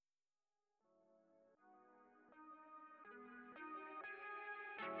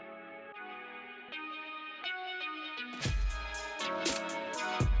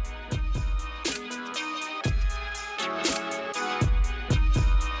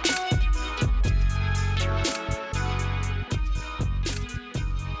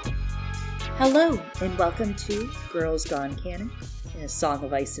Hello, and welcome to Girls Gone Canon, in A Song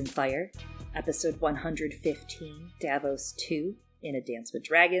of Ice and Fire, episode 115, Davos 2, In a Dance with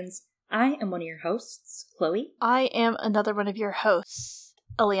Dragons. I am one of your hosts, Chloe. I am another one of your hosts,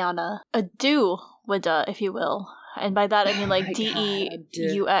 Eliana. A do-wada, if you will. And by that I mean like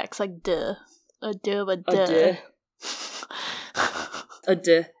D-E-U-X, like duh. A do-wada. A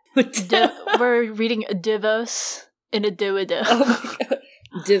duh. We're reading Davos in a do-wada. Oh my god.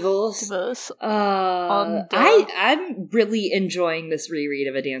 Divos. I'm really enjoying this reread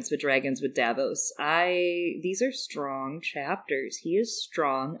of A Dance with Dragons with Davos. These are strong chapters. He is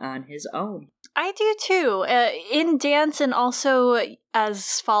strong on his own. I do too. In Dance and also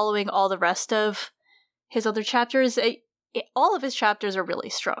as following all the rest of his other chapters, all of his chapters are really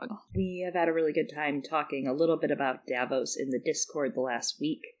strong. We have had a really good time talking a little bit about Davos in the Discord the last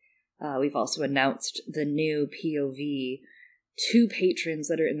week. We've also announced the new POV. 2 patrons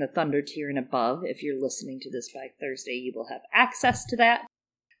that are in the Thunder tier and above. If you're listening to this by Thursday, you will have access to that.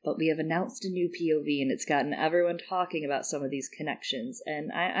 But we have announced a new POV, and it's gotten everyone talking about some of these connections.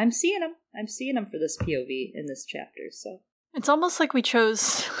 And I'm seeing them. I'm seeing them for this POV in this chapter. So it's almost like we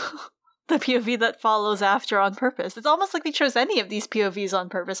chose the POV that follows after on purpose. It's almost like we chose any of these POVs on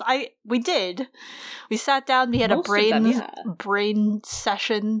purpose. We did. We sat down. We had a brain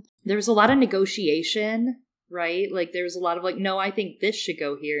session. There was a lot of negotiation. Right? Like, there was a lot of, like, no, I think this should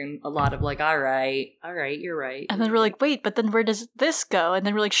go here, and a lot of, like, all right, you're right. And then we're like, wait, but then where does this go? And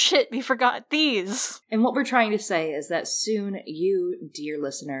then we're like, shit, we forgot these. And what we're trying to say is that soon you, dear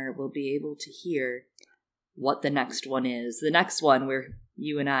listener, will be able to hear what the next one is. The next one where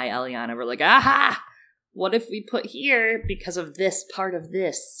you and I, Eliana, were like, aha! What if we put here because of this part of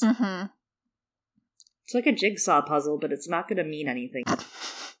this? Mm-hmm. It's like a jigsaw puzzle, but it's not going to mean anything.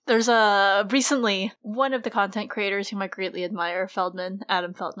 There's recently, one of the content creators whom I greatly admire,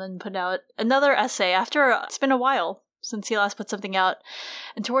 Adam Feldman, put out another essay after it's been a while since he last put something out.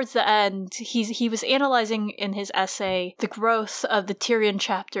 And towards the end, he was analyzing in his essay the growth of the Tyrion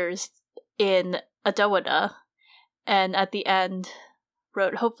chapters in Adowada. And at the end,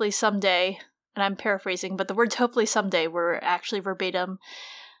 wrote, hopefully someday, and I'm paraphrasing, but the words hopefully someday were actually verbatim.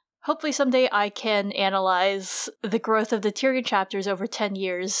 Hopefully someday I can analyze the growth of the Tyrion chapters over 10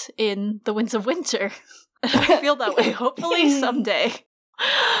 years in The Winds of Winter. I feel that way. Hopefully someday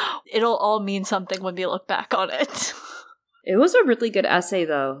it'll all mean something when we look back on it. It was a really good essay,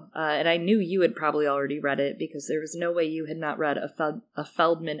 though, and I knew you had probably already read it because there was no way you had not read a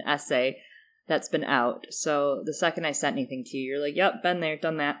Feldman essay that's been out. So the second I sent anything to you, you're like, yep, been there,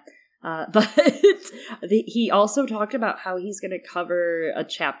 done that. But he also talked about how he's going to cover a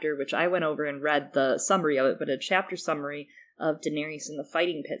chapter, which I went over and read the summary of it, but a chapter summary of Daenerys in the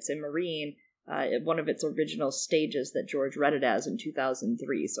fighting pits in Meereen, one of its original stages that George read it as in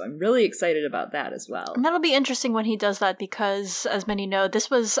 2003. So I'm really excited about that as well. And that'll be interesting when he does that because, as many know, this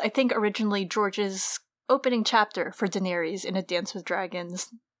was, I think, originally George's opening chapter for Daenerys in A Dance with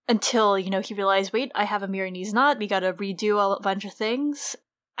Dragons. Until, he realized, wait, I have a Meereenese knot, we gotta redo a bunch of things.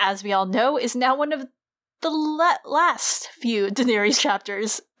 As we all know, is now one of the last few Daenerys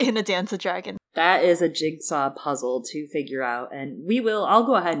chapters in A Dance with Dragons. That is a jigsaw puzzle to figure out, and I'll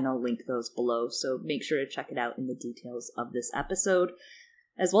go ahead and I'll link those below, so make sure to check it out in the details of this episode,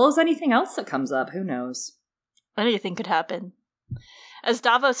 as well as anything else that comes up, who knows? Anything could happen. As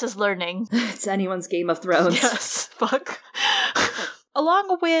Davos is learning. It's anyone's Game of Thrones. Yes, fuck.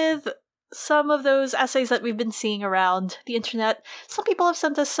 Along with some of those essays that we've been seeing around the internet, some people have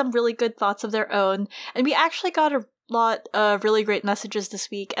sent us some really good thoughts of their own, and we actually got a lot of really great messages this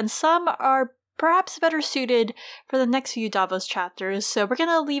week, and some are perhaps better suited for the next few Davos chapters, so we're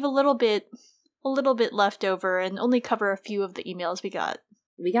gonna leave a little bit left over and only cover a few of the emails we got.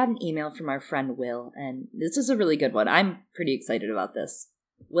 We got an email from our friend Will, and this is a really good one. I'm pretty excited about this.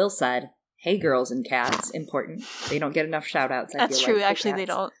 Will said, hey girls and cats, important. They don't get enough shout-outs. That's true, actually they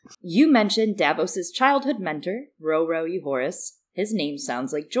don't. You mentioned Davos' childhood mentor, Row Row Euhorus. His name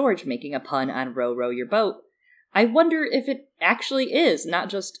sounds like George making a pun on Row Row Your Boat. I wonder if it actually is not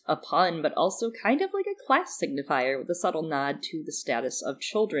just a pun, but also kind of like a class signifier with a subtle nod to the status of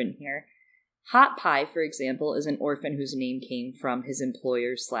children here. Hot Pie, for example, is an orphan whose name came from his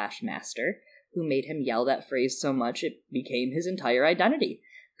employer/master, who made him yell that phrase so much it became his entire identity.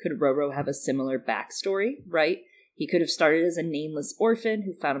 Could Roro have a similar backstory, right? He could have started as a nameless orphan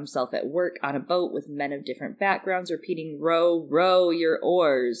who found himself at work on a boat with men of different backgrounds repeating, row, row your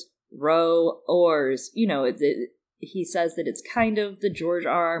oars, row oars. He says that it's kind of the George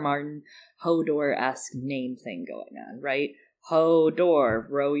R. R. Martin Hodor-esque name thing going on, right? Hodor,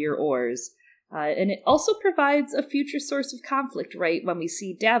 row your oars. And it also provides a future source of conflict, right? When we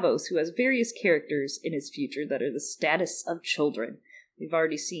see Davos, who has various characters in his future that are the status of children. We've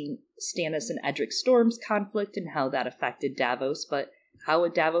already seen Stannis and Edric Storm's conflict and how that affected Davos, but how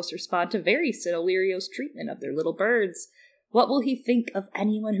would Davos respond to Varys and Illyrio's treatment of their little birds? What will he think of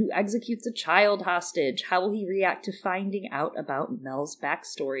anyone who executes a child hostage? How will he react to finding out about Mel's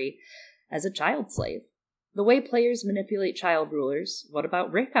backstory as a child slave? The way players manipulate child rulers. What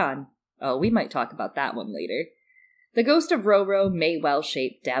about Rickon? Oh, we might talk about that one later. The ghost of Roro may well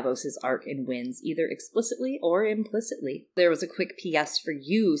shape Davos' arc and wins, either explicitly or implicitly. There was a quick PS for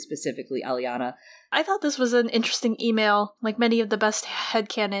you specifically, Eliana. I thought this was an interesting email. Like many of the best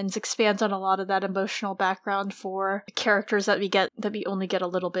headcanons, expands on a lot of that emotional background for characters that we only get a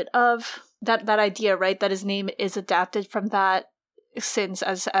little bit of. That idea, right, that his name is adapted from that, since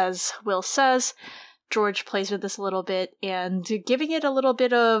as Will says, George plays with this a little bit, and giving it a little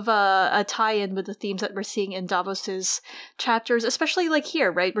bit of a tie-in with the themes that we're seeing in Davos's chapters, especially like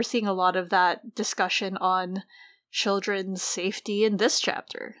here, right? We're seeing a lot of that discussion on children's safety in this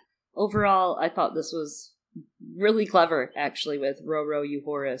chapter. Overall, I thought this was really clever, actually, with row, row, you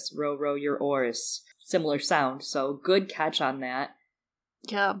Horus, row, row, your oars. Similar sound, so good catch on that.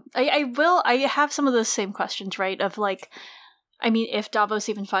 Yeah, I have some of those same questions, right? Of like, I mean, if Davos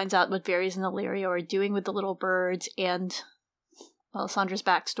even finds out what Varys and Illyrio are doing with the little birds and Melisandre's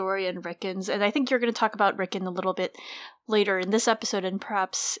backstory and Rickon's, and I think you're going to talk about Rickon a little bit later in this episode and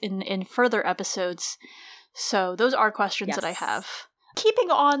perhaps in further episodes. So those are questions that I have.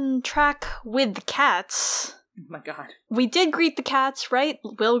 Keeping on track with the cats. Oh my god. We did greet the cats, right?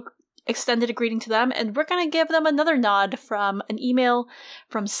 Will extended a greeting to them, and we're going to give them another nod from an email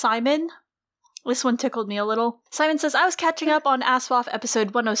from Simon. This one tickled me a little. Simon says, I was catching up on Aswath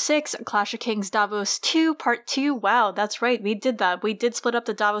episode 106, Clash of Kings Davos 2, part 2. Wow, that's right, we did that. We did split up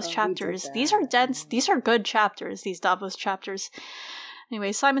the Davos chapters. These are dense, these are good chapters, these Davos chapters.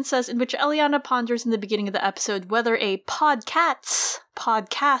 Anyway, Simon says, in which Eliana ponders in the beginning of the episode whether a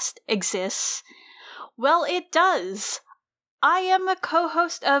podcast exists. Well, it does. I am a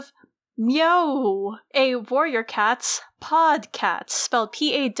co-host of Meow, a Warrior Cats podcast, spelled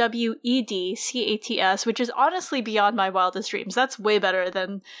Pawedcats, which is honestly beyond my wildest dreams. That's way better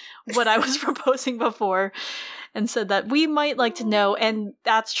than what I was proposing before, and said that we might like to know, and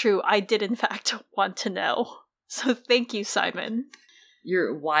that's true, I did in fact want to know. So thank you, Simon.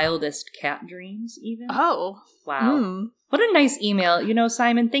 Your wildest cat dreams, even? Oh. Wow. What a nice email. You know,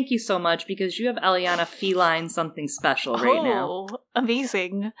 Simon, thank you so much, because you have Eliana feline something special right now. Oh,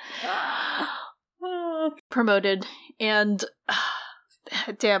 amazing. Promoted. And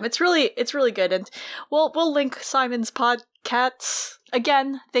damn, it's really good. And we'll link Simon's podcasts.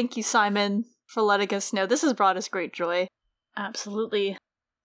 Again, thank you, Simon, for letting us know. This has brought us great joy. Absolutely.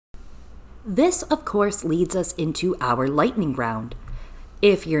 This, of course, leads us into our lightning round.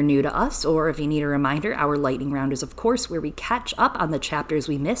 If you're new to us, or if you need a reminder, our lightning round is, of course, where we catch up on the chapters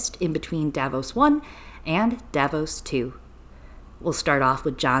we missed in between Davos 1 and Davos 2. We'll start off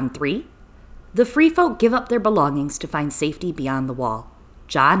with Jon 3. The Free Folk give up their belongings to find safety beyond the wall.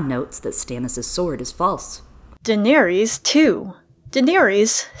 Jon notes that Stannis' sword is false. Daenerys 2.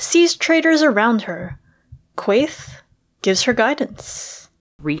 Daenerys sees traitors around her. Quaithe gives her guidance.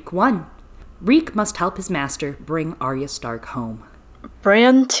 Reek 1. Reek must help his master bring Arya Stark home.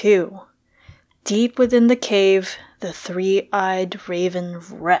 Bran 2. Deep within the cave, the three-eyed raven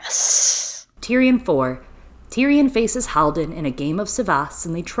rests. Tyrion 4. Tyrion faces Haldon in a game of Savas,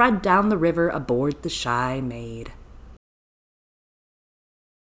 and they tread down the river aboard the Shy Maid.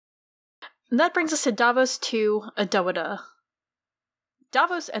 And that brings us to Davos 2, Adoida.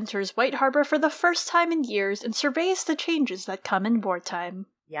 Davos enters White Harbor for the first time in years and surveys the changes that come in wartime.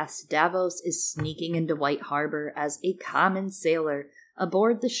 Yes, Davos is sneaking into White Harbor as a common sailor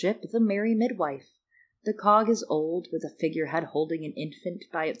aboard the ship the Merry Midwife. The cog is old, with a figurehead holding an infant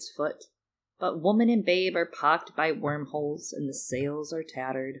by its foot, but woman and babe are pocked by wormholes and the sails are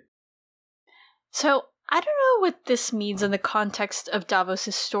tattered. So, I don't know what this means in the context of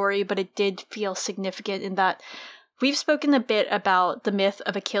Davos' story, but it did feel significant in that we've spoken a bit about the myth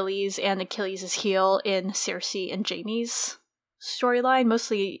of Achilles and Achilles' heel in Cersei and Jaime's storyline,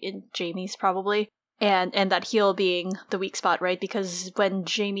 mostly in Jaime's probably, and that heel being the weak spot, right? Because when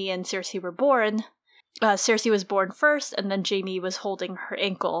Jaime and Cersei were born, Cersei was born first, and then Jaime was holding her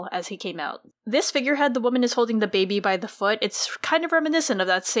ankle as he came out. This figurehead, the woman is holding the baby by the foot. It's kind of reminiscent of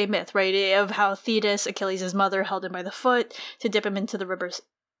that same myth, right? Of how Thetis, Achilles' mother, held him by the foot to dip him into the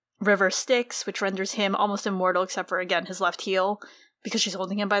river Styx, which renders him almost immortal except for, again, his left heel, because she's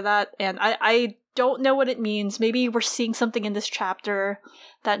holding him by that. And I don't know what it means. Maybe we're seeing something in this chapter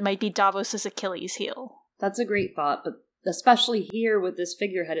that might be Davos's Achilles heel. That's a great thought, but especially here with this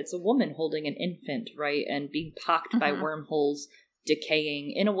figurehead, it's a woman holding an infant, right? And being pocked by wormholes,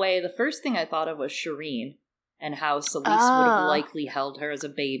 decaying. In a way, the first thing I thought of was Shireen, and how Selyse would have likely held her as a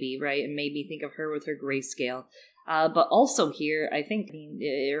baby, right? And made me think of her with her grayscale. But also here, I think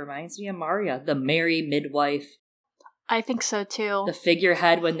it reminds me of Marya, the merry midwife. I think so too. The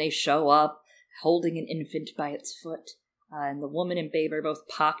figurehead when they show up, holding an infant by its foot. And the woman and babe are both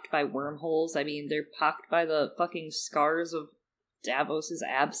pocked by wormholes. I mean, they're pocked by the fucking scars of Davos's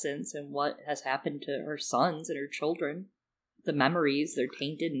absence and what has happened to her sons and her children. The memories they're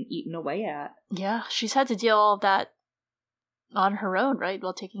tainted and eaten away at. Yeah, she's had to deal all of that on her own, right?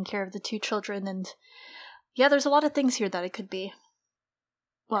 While taking care of the 2 children. And yeah, there's a lot of things here that it could be.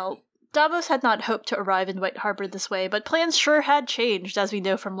 Well, Davos had not hoped to arrive in White Harbor this way, but plans sure had changed, as we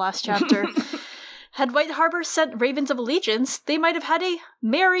know from last chapter. Had White Harbor sent Ravens of Allegiance, they might have had a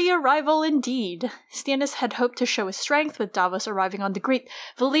merry arrival indeed. Stannis had hoped to show his strength with Davos arriving on the Great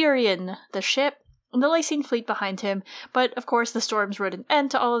Valyrian, the ship, and the Lysine fleet behind him, but of course the storms wrote an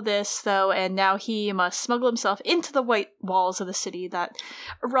end to all of this, though, and now he must smuggle himself into the white walls of the city that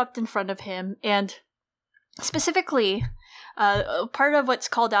erupt in front of him, and specifically, part of what's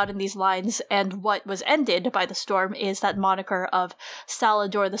called out in these lines and what was ended by the storm is that moniker of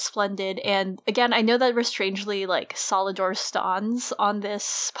Salladhor the Splendid. And again, I know that we're strangely like Salladhor stans on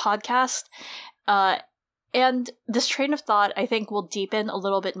this podcast. And this train of thought, I think, will deepen a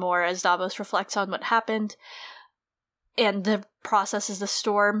little bit more as Davos reflects on what happened and the processes the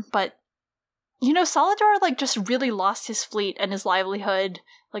storm. But, you know, Salladhor like just really lost his fleet and his livelihood,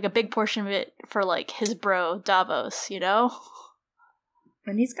 like a big portion of it for like his bro Davos, you know?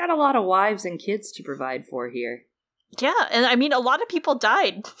 And he's got a lot of wives and kids to provide for here. Yeah, and I mean, a lot of people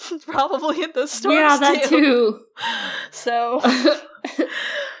died probably in those storms. Yeah, that too. So,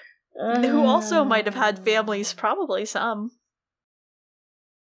 who also might have had families, probably some.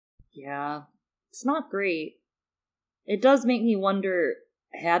 Yeah, it's not great. It does make me wonder,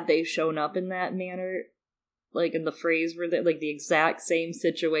 had they shown up in that manner, like in the phrase where they like the exact same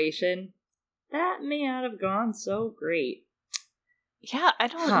situation, that may not have gone so great. Yeah, I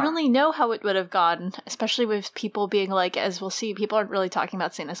don't really know how it would have gone, especially with people being like, as we'll see, people aren't really talking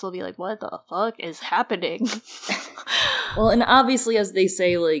about Stannis. They'll be like, what the fuck is happening? Well, and obviously, as they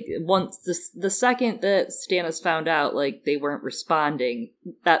say, like, once the second that Stannis found out, like, they weren't responding,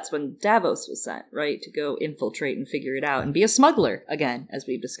 that's when Davos was sent, right, to go infiltrate and figure it out and be a smuggler, again, as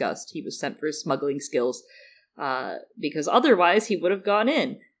we've discussed. He was sent for his smuggling skills, because otherwise he would have gone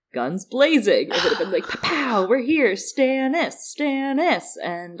in. Guns blazing. It would have been like, pow, we're here, Stannis.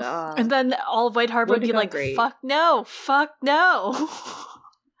 And then all of White Harbor would be like, great. fuck no.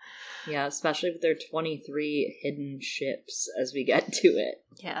 Yeah, especially with their 23 hidden ships as we get to it.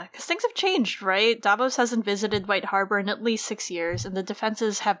 Yeah, because things have changed, right? Davos hasn't visited White Harbor in at least 6 years, and the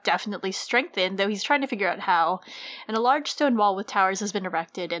defenses have definitely strengthened, though he's trying to figure out how. And a large stone wall with towers has been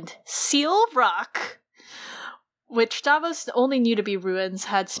erected, and Seal Rock, which Davos only knew to be ruins,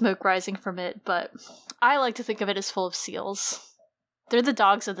 had smoke rising from it, but I like to think of it as full of seals. They're the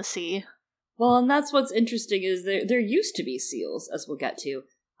dogs of the sea. Well, and that's what's interesting is there used to be seals, as we'll get to.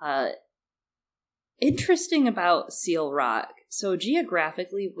 Interesting about Seal Rock. So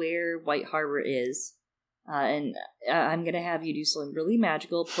geographically where White Harbor is, and I'm going to have you do something really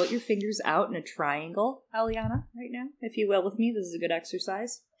magical. Put your fingers out in a triangle, Aliana, right now, if you will with me. This is a good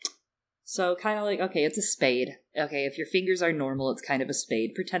exercise. So kind of like, okay, it's a spade. Okay, if your fingers are normal, it's kind of a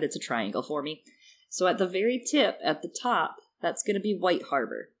spade. Pretend it's a triangle for me. So at the very tip, at the top, that's going to be White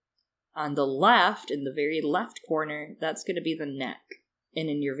Harbor. On the left, in the very left corner, that's going to be the neck. And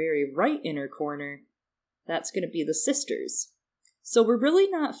in your very right inner corner, that's going to be the sisters. So we're really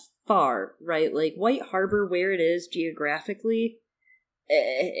not far, right? Like White Harbor, where it is geographically,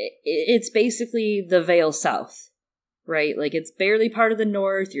 it's basically the Vale South. Right, like it's barely part of the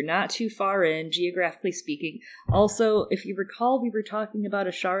north, you're not too far in, geographically speaking. Also, if you recall, we were talking about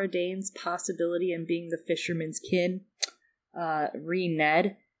Ashara Dane's possibility in being the fisherman's kin.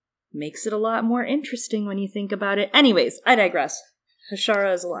 Ned makes it a lot more interesting when you think about it. Anyways, I digress.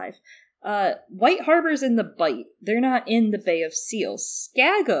 Ashara is alive. White Harbor's in the Bight. They're not in the Bay of Seals.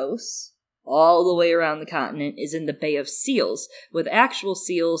 Skagos, all the way around the continent, is in the Bay of Seals, with actual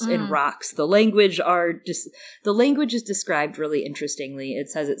seals and rocks. The language is described really interestingly. It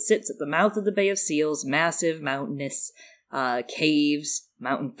says it sits at the mouth of the Bay of Seals, massive, mountainous, caves,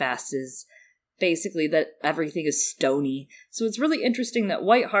 mountain fastnesses, basically that everything is stony. So it's really interesting that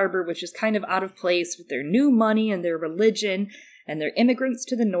White Harbor, which is kind of out of place with their new money and their religion, and they're immigrants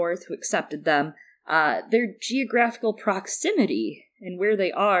to the north who accepted them. Their geographical proximity and where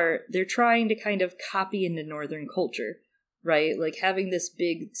they are, they're trying to kind of copy into northern culture, right? Like having this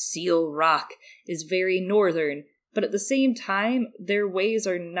big seal rock is very northern, but at the same time, their ways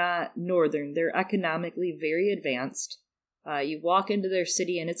are not northern. They're economically very advanced. You walk into their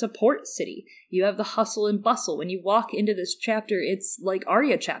city and it's a port city. You have the hustle and bustle. When you walk into this chapter, it's like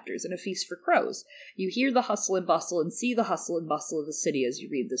Arya chapters in A Feast for Crows. You hear the hustle and bustle and see the hustle and bustle of the city as you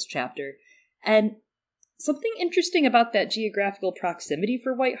read this chapter. And something interesting about that geographical proximity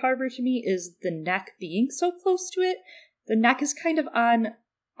for White Harbor to me is the Neck being so close to it. The Neck is kind of on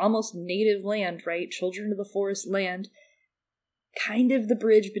almost native land, right? Children of the Forest land. Kind of the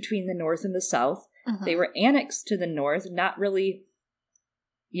bridge between the north and the south. Mm-hmm. They were annexed to the north, not really,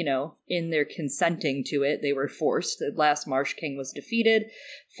 in their consenting to it. They were forced. The last Marsh King was defeated,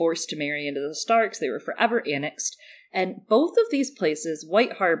 forced to marry into the Starks. They were forever annexed. And both of these places,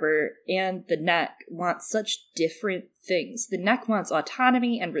 White Harbor and the Neck, want such different things. The Neck wants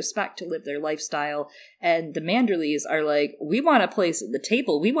autonomy and respect to live their lifestyle, and the Manderleys are like, we want a place at the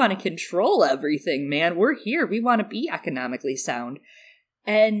table. We want to control everything, man. We're here. We want to be economically sound.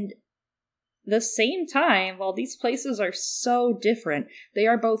 And the same time, while these places are so different, they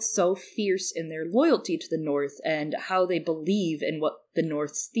are both so fierce in their loyalty to the North and how they believe in what the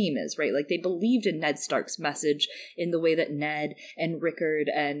North's theme is, right? Like, they believed in Ned Stark's message in the way that Ned and Rickard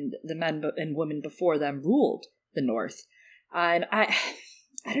and the men and women before them ruled the North. And I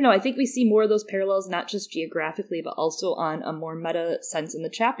don't know, I think we see more of those parallels, not just geographically, but also on a more meta sense in the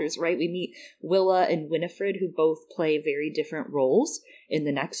chapters, right? We meet Willa and Winifred, who both play very different roles in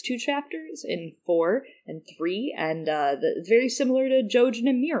the next two chapters, in 4 and 3, and very similar to Jojen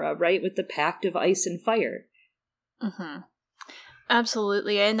and Meera, right? With the Pact of Ice and Fire. Mm-hmm.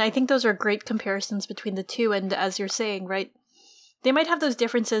 Absolutely, and I think those are great comparisons between the two, and as you're saying, right? They might have those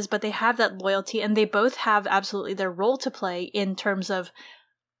differences, but they have that loyalty, and they both have absolutely their role to play in terms of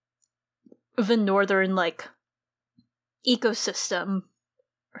the northern, ecosystem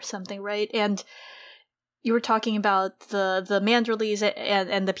or something, right? And you were talking about the Manderleys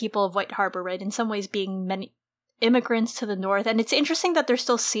and the people of White Harbor, right? In some ways being many immigrants to the north. And it's interesting that they're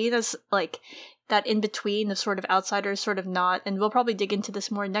still seen as, that in-between of sort of outsiders, sort of not. And we'll probably dig into this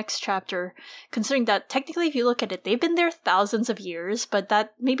more next chapter, considering that technically, if you look at it, they've been there thousands of years, but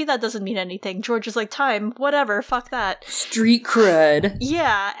maybe that doesn't mean anything. George is like, time, whatever, fuck that. Street cred.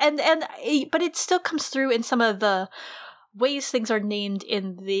 Yeah, but it still comes through in some of the ways things are named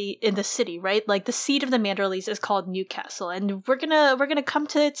in the city, right? Like, the seat of the Manderleys is called Newcastle, and we're gonna come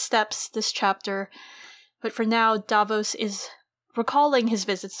to its steps this chapter. But for now, Davos is recalling his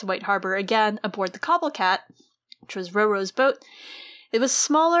visits to White Harbor again aboard the Cobblecat, which was Roro's boat. It was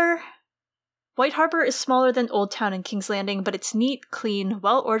smaller. White Harbor is smaller than Old Town and King's Landing, but it's neat, clean,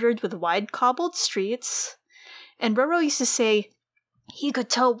 well-ordered with wide cobbled streets. And Roro used to say he could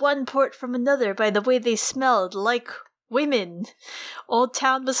tell one port from another by the way they smelled, like women. Old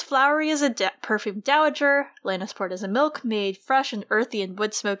Town was flowery as a perfumed dowager, Lannisport as a milkmaid, fresh and earthy and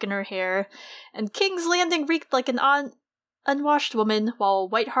wood smoke in her hair, and King's Landing reeked like an unwashed woman, while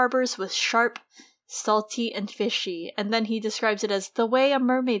White Harbor's was sharp, salty, and fishy, and then he describes it as the way a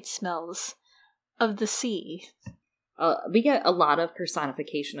mermaid smells of the sea. We get a lot of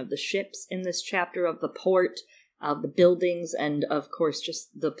personification of the ships in this chapter, of the port, of the buildings, and of course just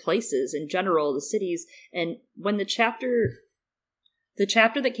the places in general, the cities. And when the chapter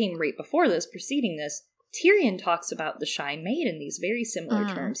that came right before this, preceding this, Tyrion talks about the Shy Maid in these very similar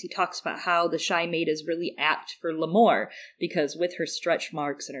terms. He talks about how the Shy Maid is really apt for Lemore, because with her stretch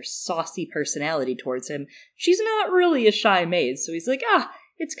marks and her saucy personality towards him, she's not really a Shy Maid. So he's like,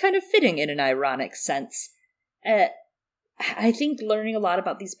 it's kind of fitting in an ironic sense. I think learning a lot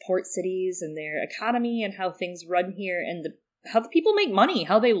about these port cities and their economy and how things run here and how the people make money,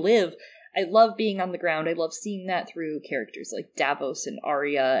 how they live. I love being on the ground. I love seeing that through characters like Davos and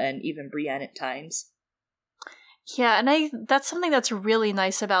Arya and even Brienne at times. Yeah, and that's something that's really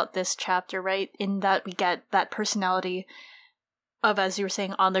nice about this chapter, right? In that we get that personality of, as you were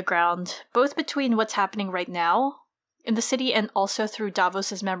saying, on the ground, both between what's happening right now in the city and also through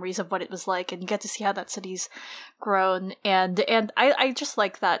Davos's memories of what it was like, and you get to see how that city's grown. And I just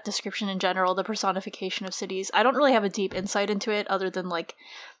like that description in general, the personification of cities. I don't really have a deep insight into it other than,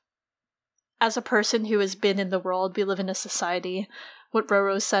 as a person who has been in the world, we live in a society. What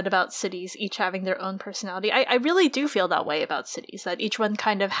Roro said about cities each having their own personality. I really do feel that way about cities, that each one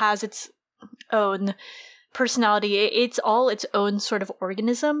kind of has its own personality. It's all its own sort of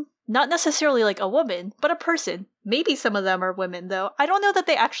organism. Not necessarily like a woman, but a person. Maybe some of them are women, though. I don't know that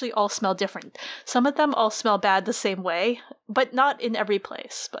they actually all smell different. Some of them all smell bad the same way, but not in every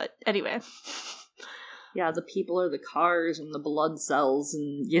place. But anyway. Yeah, the people are the cars and the blood cells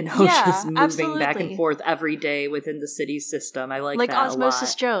and, Yeah, just moving absolutely. back and forth every day within the city system. I like that Osmosis a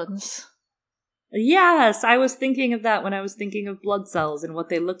lot. Jones. Yes, I was thinking of that when I was thinking of blood cells and what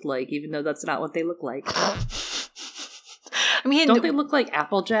they looked like, even though that's not what they look like. I mean, don't they look like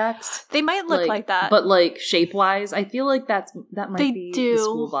Apple Jacks? They might look like that, but shape-wise, I feel like that might be the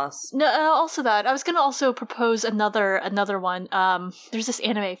school bus. No, also that I was gonna also propose another one. There's this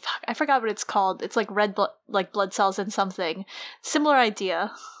anime. Fuck, I forgot what it's called. It's like red blood cells and something. Similar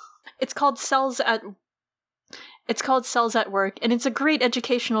idea. It's called Cells at Work, and it's a great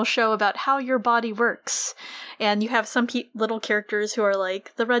educational show about how your body works. And you have some little characters who are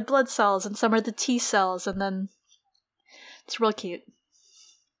like the red blood cells, and some are the T cells, and then it's real cute.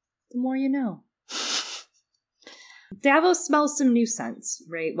 The more you know. Davos smells some new scents,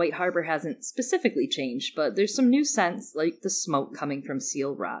 right? White Harbor hasn't specifically changed, but there's some new scents, like the smoke coming from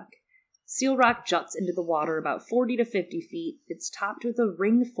Seal Rock. Seal Rock juts into the water about 40 to 50 feet. It's topped with a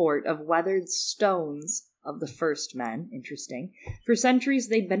ring fort of weathered stones of the first men. Interesting. For centuries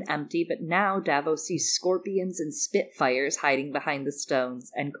they'd been empty, but now Davos sees scorpions and spitfires hiding behind the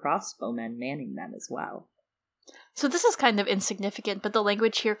stones, and crossbowmen manning them as well. So this is kind of insignificant, but the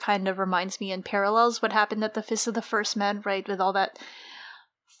language here kind of reminds me and parallels what happened at the Fist of the First Men, right? With all that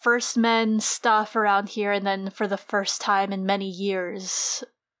First Men stuff around here, and then for the first time in many years,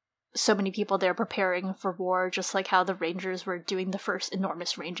 so many people there preparing for war, just like how the Rangers were doing the first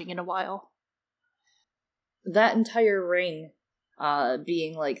enormous ranging in a while. That entire ring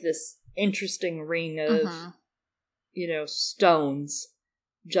being like this interesting ring of, stones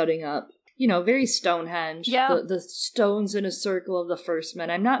jutting up. Very Stonehenge. Yeah. The stones in a circle of the first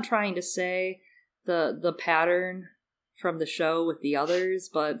men. I'm not trying to say the pattern from the show with the others,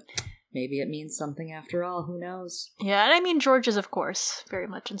 but maybe it means something after all. Who knows? Yeah, and I mean, George is, of course, very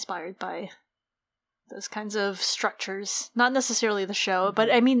much inspired by those kinds of structures. Not necessarily the show,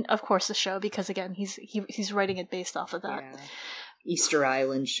 but I mean, of course, the show, because again, he's writing it based off of that. Yeah. Easter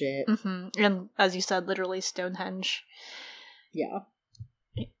Island shit. Mm-hmm. And as you said, literally Stonehenge. Yeah.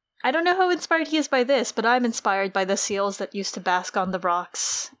 I don't know how inspired he is by this, but I'm inspired by the seals that used to bask on the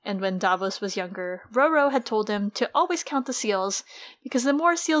rocks. And when Davos was younger, Roro had told him to always count the seals, because the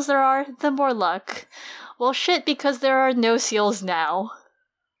more seals there are, the more luck. Well, shit, because there are no seals now.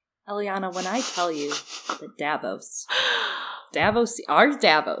 Eliana, when I tell you that Davos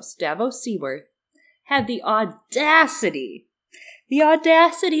Seaworth, had the audacity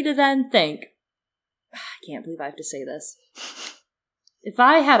to then think, I can't believe I have to say this, if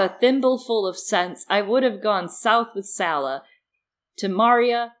I had a thimbleful of sense, I would have gone south with Sala, to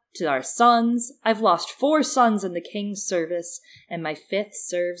Maria, to our sons. I've lost 4 sons in the king's service, and my 5th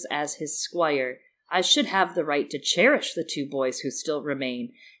serves as his squire. I should have the right to cherish the 2 boys who still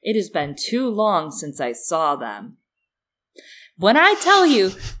remain. It has been too long since I saw them. When I tell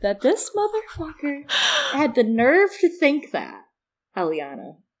you that this motherfucker had the nerve to think that,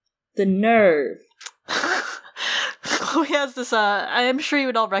 Eliana, the nerve. He has this, I am sure you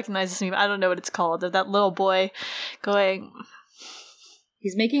would all recognize this meme. I don't know what it's called. Of that little boy going...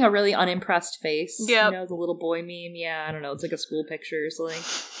 He's making a really unimpressed face. Yep. The little boy meme. Yeah, I don't know. It's like a school picture or something.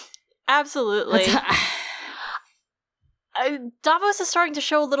 Absolutely. Davos is starting to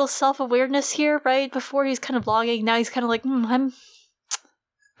show a little self-awareness here, right? Before he's kind of blogging. Now he's kind of like, I'm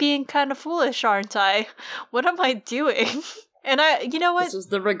being kind of foolish, aren't I? What am I doing? And you know what? This was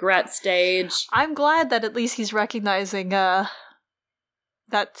the regret stage. I'm glad that at least he's recognizing that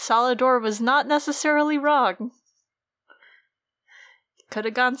Salador was not necessarily wrong. Could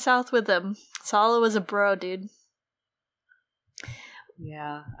have gone south with him. Sala was a bro, dude.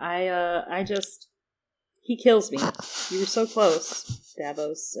 Yeah, he kills me. You were so close,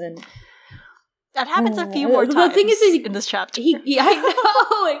 Davos, and that happens a few more times. The thing is in this chapter, I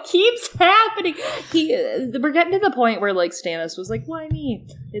know it keeps happening. We're getting to the point where Stannis was like, "Why me?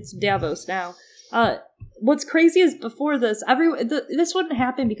 It's Davos now." What's crazy is before this, this wouldn't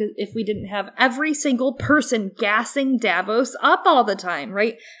happen because if we didn't have every single person gassing Davos up all the time,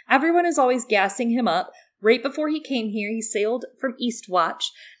 right? Everyone is always gassing him up. Right before he came here, he sailed from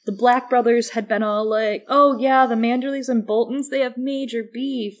Eastwatch. The Black Brothers had been all like, oh yeah, the Manderleys and Boltons, they have major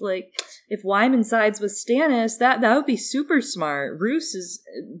beef. If Wyman sides with Stannis, that would be super smart. Roose is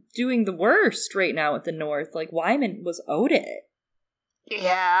doing the worst right now at the North. Wyman was owed it.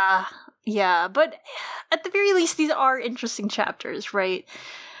 Yeah, but at the very least, these are interesting chapters, right?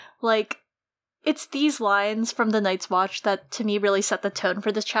 It's these lines from the Night's Watch that, to me, really set the tone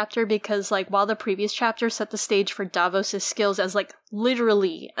for this chapter, because, like, while the previous chapter set the stage for Davos' skills as, like,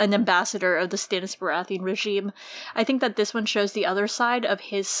 literally an ambassador of the Stannis Baratheon regime, I think that this one shows the other side of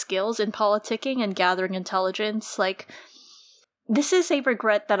his skills in politicking and gathering intelligence. Like, this is a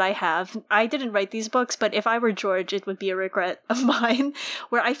regret that I have. I didn't write these books, but if I were George, it would be a regret of mine,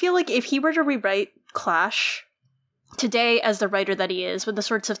 where I feel like if he were to rewrite Clash today, as the writer that he is, with the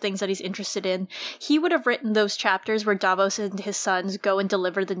sorts of things that he's interested in, he would have written those chapters where Davos and his sons go and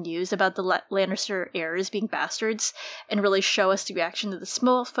deliver the news about the Lannister heirs being bastards, and really show us the reaction of the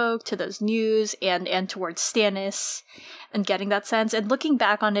small folk to those news, and towards Stannis, and getting that sense. And looking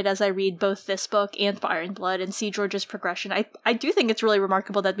back on it as I read both this book and Fire and Blood and see George's progression, I do think it's really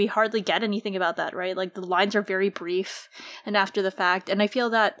remarkable that we hardly get anything about that, right? Like, the lines are very brief and after the fact, and I feel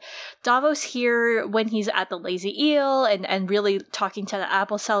that Davos here, when he's at the Lazy Eel and really talking to the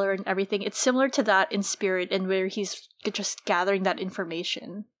apple seller and everything, it's similar to that in spirit, and where he's just gathering that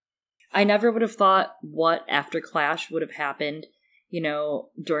information. I never would have thought what after Clash would have happened, you know,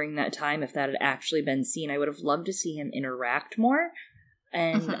 during that time, if that had actually been seen. I would have loved to see him interact more.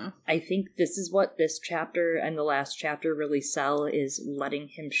 And I think this is what this chapter and the last chapter really sell, is letting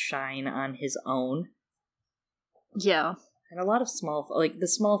him shine on his own. Yeah. And a lot of the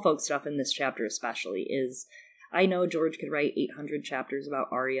small folk stuff in this chapter especially is, I know George could write 800 chapters about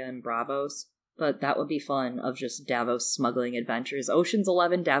Arya and Braavos, but that would be fun, of just Davos smuggling adventures. Ocean's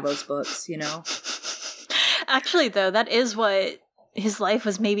 11 Davos books, you know? Actually, though, that is what his life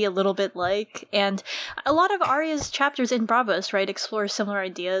was maybe a little bit like. And a lot of Arya's chapters in Braavos, right, explore similar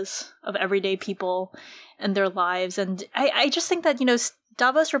ideas of everyday people and their lives. And I just think that, you know,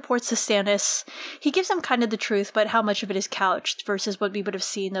 Davos reports to Stannis. He gives him kind of the truth, but how much of it is couched versus what we would have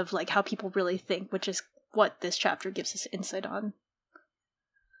seen of, like, how people really think, which is what this chapter gives us insight on.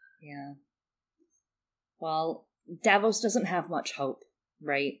 Yeah. Well, Davos doesn't have much hope,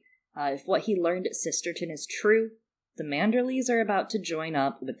 right? If what he learned at Sisterton is true, the Manderleys are about to join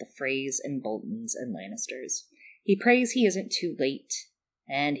up with the Freys and Boltons and Lannisters. He prays he isn't too late,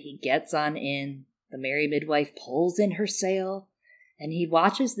 and he gets on in. The Merry Midwife pulls in her sail, and he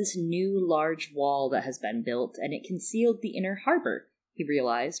watches this new large wall that has been built, and it concealed the inner harbor, he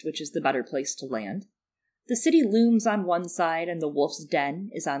realized, which is the better place to land. The city looms on one side, and the Wolf's Den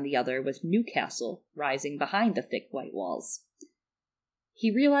is on the other, with Newcastle rising behind the thick white walls.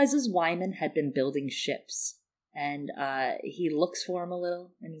 He realizes Wyman had been building ships, and he looks for him a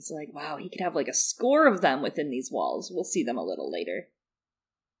little, and he's like, wow, he could have like a score of them within these walls. We'll see them a little later.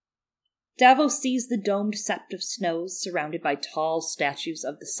 Davos sees the domed sept of snows surrounded by tall statues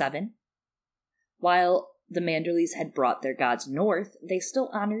of the Seven. While the Manderleys had brought their gods north, they still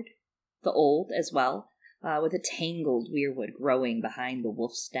honored the old as well, with a tangled weirwood growing behind the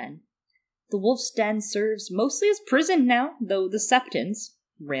Wolf's Den. The Wolf's Den serves mostly as prison now, though the Septons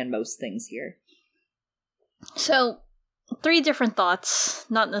ran most things here. So, 3 different thoughts,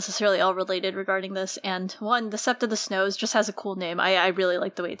 not necessarily all related, regarding this. And one, the Sept of the Snows just has a cool name. I really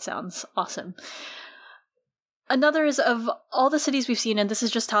like the way it sounds. Awesome. Another is, of all the cities we've seen, and this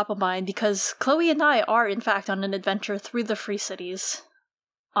is just top of mind, because Chloe and I are, in fact, on an adventure through the Free Cities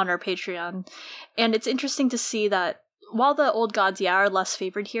on our Patreon. And it's interesting to see that while the old gods, are less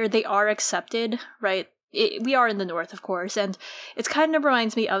favored here, they are accepted, right? We are in the north, of course, and it kind of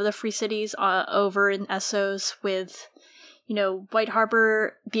reminds me of the Free Cities over in Essos, with, you know, White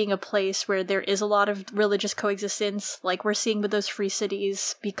Harbor being a place where there is a lot of religious coexistence, like we're seeing with those Free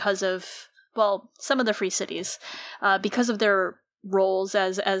Cities, because of, well, some of the Free Cities, because of their roles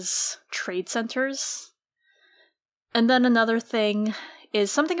as trade centers. And then another thing is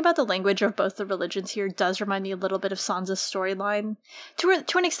something about the language of both the religions here does remind me a little bit of Sansa's storyline. To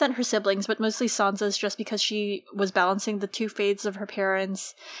an extent her siblings, but mostly Sansa's, just because she was balancing the 2 faiths of her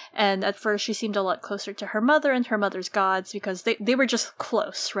parents, and at first she seemed a lot closer to her mother and her mother's gods, because they were just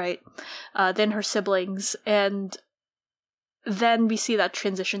close, right, than her siblings, and then we see that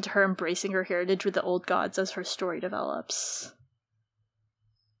transition to her embracing her heritage with the old gods as her story develops.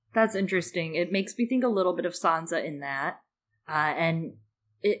 That's interesting. It makes me think a little bit of Sansa in that. And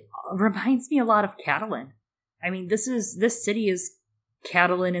it reminds me a lot of Catelyn. I mean, this city is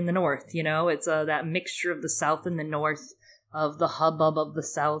Catelyn in the north, you know? It's that mixture of the south and the north, of the hubbub of the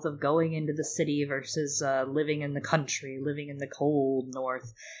south, of going into the city versus living in the country, living in the cold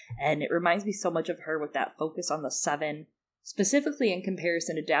north. And it reminds me so much of her with that focus on the Seven, specifically in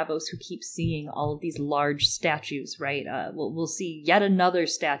comparison to Davos, who keeps seeing all of these large statues, right? We'll see yet another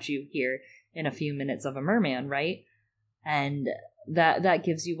statue here in a few minutes of a merman, right? And that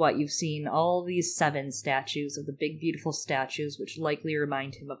gives you what you've seen, all these 7 statues of the big beautiful statues, which likely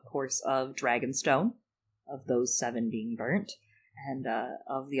remind him, of course, of Dragonstone, of those 7 being burnt, and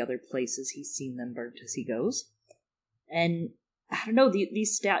of the other places he's seen them burnt as he goes. And I don't know,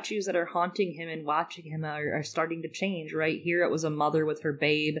 these statues that are haunting him and watching him are starting to change, right? Here it was a mother with her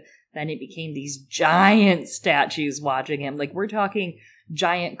babe, then it became these giant statues watching him. Like, we're talking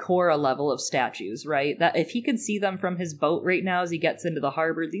giant Korra level of statues, right? That if he could see them from his boat right now as he gets into the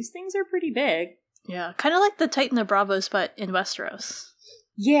harbor, these things are pretty big. Yeah, kind of like the Titan of Braavos, but in Westeros.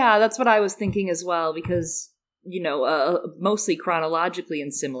 Yeah, that's what I was thinking as well, because, you know, mostly chronologically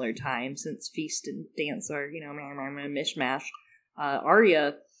in similar times, since Feast and Dance are, you know, mishmash.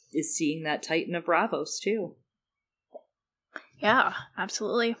 Arya is seeing that Titan of Braavos, too. Yeah,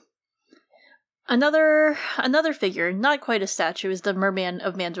 absolutely. Another figure, not quite a statue, is the Merman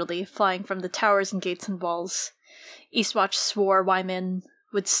of Manderley, flying from the towers and gates and walls. Eastwatch swore Wyman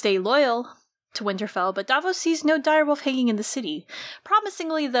would stay loyal to Winterfell, but Davos sees no direwolf hanging in the city.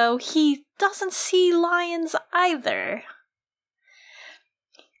 Promisingly, though, he doesn't see lions either.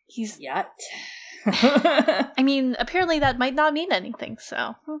 He's... Yet. I mean, apparently that might not mean anything,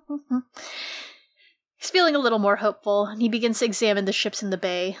 so... He's feeling a little more hopeful, and he begins to examine the ships in the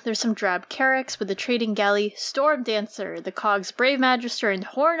bay. There's some drab carracks with the trading galley, Storm Dancer, the Cog's Brave Magister, and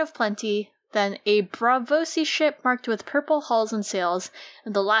Horn of Plenty, then a Braavosi ship marked with purple hulls and sails,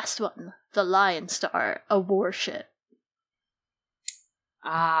 and the last one, the Lion Star, a warship.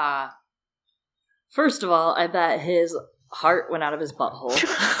 Ah. First of all, I bet his heart went out of his butthole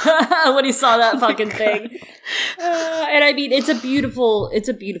when he saw that fucking thing. And I mean, it's a beautiful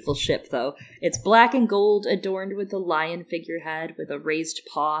ship, though. It's black and gold, adorned with a lion figurehead with a raised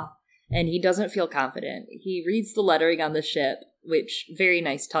paw, and he doesn't feel confident. He reads the lettering on the ship, which, very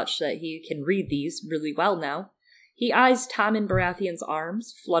nice touch that he can read these really well now. He eyes Tommen Baratheon's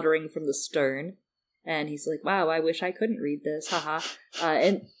arms, fluttering from the stern, and he's like, wow, I wish I couldn't read this, haha.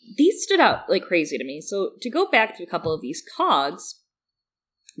 And these stood out like crazy to me. So to go back to a couple of these cogs,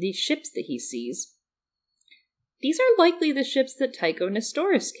 these ships that he sees, these are likely the ships that Tycho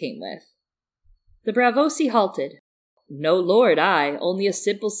Nestoris came with. The Braavosi halted. No lord, I, only a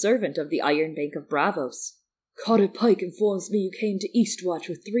simple servant of the Iron Bank of Braavos. Cotter Pike informs me you came to Eastwatch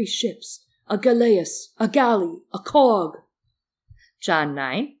with 3 ships, a Galeas, a galley, a cog. John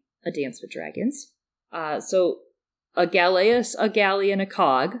 9, A Dance with Dragons. So a Galeas, a galley, and a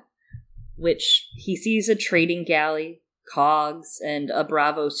cog, which he sees a trading galley, cogs, and a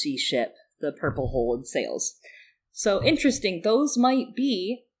Braavosi ship, the purple hull and sails. So interesting, those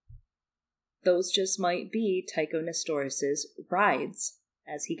just might be Tycho Nestoris' rides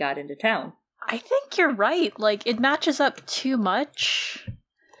as he got into town. I think you're right. Like, it matches up too much.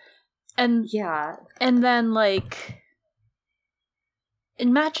 And yeah. And then, like, it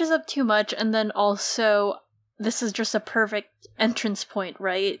matches up too much, and then also, this is just a perfect entrance point,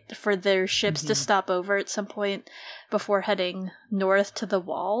 right? For their ships to stop over at some point before heading north to the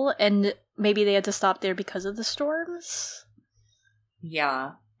wall, and maybe they had to stop there because of the storms?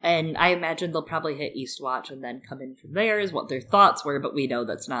 Yeah. And I imagine they'll probably hit Eastwatch and then come in from there is what their thoughts were, but we know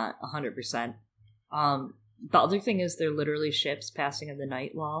that's not 100%. The other thing is they're literally ships passing in the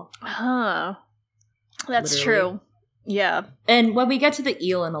night wall. Huh. That's literally. True. Yeah. And when we get to the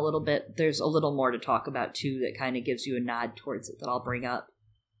eel in a little bit, there's a little more to talk about, too, that kind of gives you a nod towards it that I'll bring up.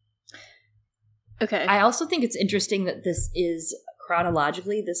 Okay. I also think it's interesting that this is,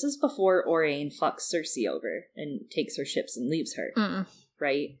 chronologically, this is before Aurane fucks Cersei over and takes her ships and leaves her.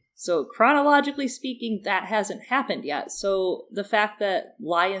 Right? So chronologically speaking, that hasn't happened yet. So the fact that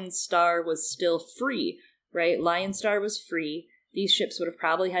Lion Star was still free, right? Lion Star was free. These ships would have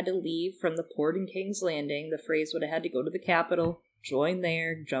probably had to leave from the port in King's Landing. The Freys would have had to go to the capital, join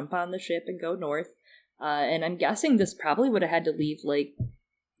there, jump on the ship, and go north. And I'm guessing this probably would have had to leave, like,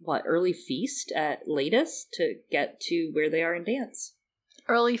 early Feast at latest to get to where they are in Dance.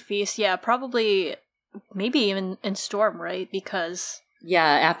 Early Feast, yeah, probably, maybe even in Storm, right? Because... Yeah,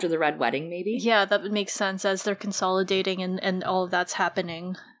 after the Red Wedding, maybe? Yeah, that would make sense as they're consolidating and all of that's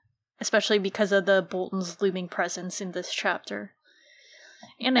happening. Especially because of the Bolton's looming presence in this chapter.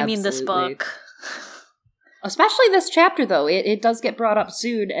 And I mean this book. Especially this chapter, though. It does get brought up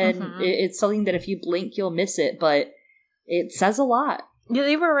soon, and it's something that if you blink, you'll miss it, but it says a lot. Yeah,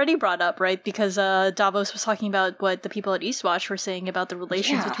 they were already brought up, right? Because Davos was talking about what the people at Eastwatch were saying about the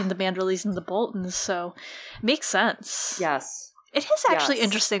relations between the Manderleys and the Boltons, so it makes sense. Yes. It is actually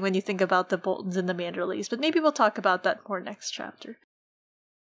interesting when you think about the Boltons and the Manderleys, but maybe we'll talk about that more next chapter.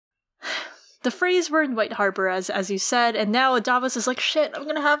 the Freys were in White Harbor, as you said, and now Davos is like, shit, I'm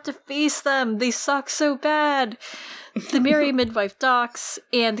gonna have to face them. They suck so bad. The Merry Midwife docks,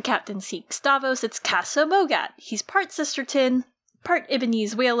 and the captain seeks Davos. It's Casso Mogat. He's part Sisterton, part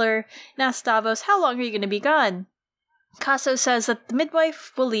Ibbenese whaler, and asks Davos, how long are you gonna be gone? Casso says that the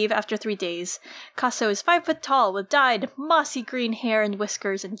midwife will leave after 3 days. Casso is 5 foot tall, with dyed, mossy green hair and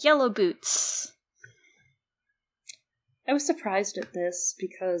whiskers, and yellow boots. I was surprised at this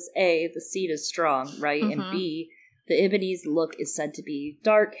because A, the seed is strong, right? And B, the Ibbenese look is said to be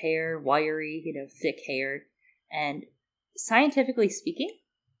dark hair, wiry, thick hair. And scientifically speaking,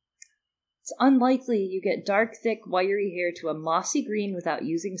 it's unlikely you get dark, thick, wiry hair to a mossy green without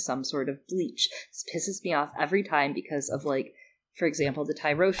using some sort of bleach. This pisses me off every time because of, for example, the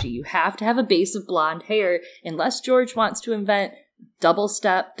Tyroshi. You have to have a base of blonde hair unless George wants to invent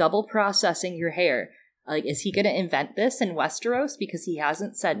double processing your hair. Is he going to invent this in Westeros? Because he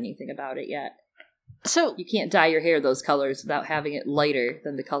hasn't said anything about it yet. So you can't dye your hair those colors without having it lighter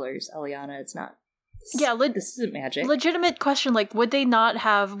than the colors, Eliana. It's not. Yeah, this isn't magic. Legitimate question, would they not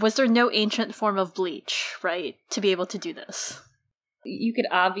have... Was there no ancient form of bleach, right, to be able to do this? You could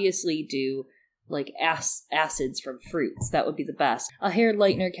obviously do, acids from fruits. That would be the best. A hair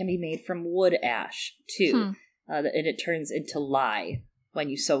lightener can be made from wood ash, too. And it turns into lye when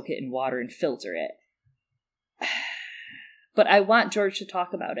you soak it in water and filter it. But I want George to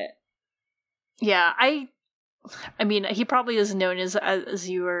talk about it. Yeah, I mean, he probably is known as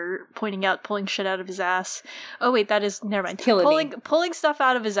you were pointing out, pulling shit out of his ass. Oh wait, that is never mind. Pulling stuff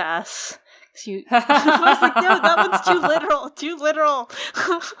out of his ass. I was like, no, that one's too literal. Too literal.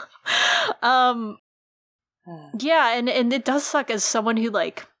 Yeah, and it does suck as someone who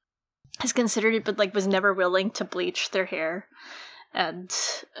has considered it, but was never willing to bleach their hair. And,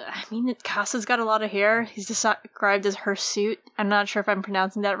 I mean, Casso's got a lot of hair. He's described as hirsute. I'm not sure if I'm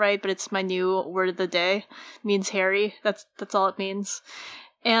pronouncing that right, but it's my new word of the day. It means hairy. That's all it means.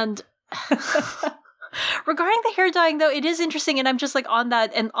 And regarding the hair dyeing, though, it is interesting, and I'm just, on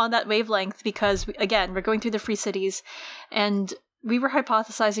that wavelength, because, again, we're going through the Free Cities, and we were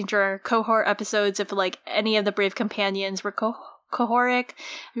hypothesizing during our cohort episodes if, any of the Brave Companions were cohoric.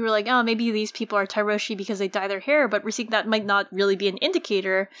 We were like, oh, maybe these people are Tyroshi because they dye their hair, but we're seeing that might not really be an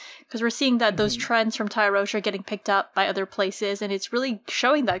indicator, because we're seeing that those trends from Tyrosh are getting picked up by other places, and it's really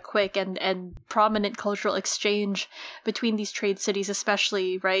showing that quick and prominent cultural exchange between these trade cities,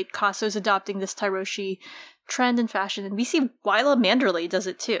 especially, right? Casso's adopting this Tyroshi trend and fashion, and we see Wyla Manderley does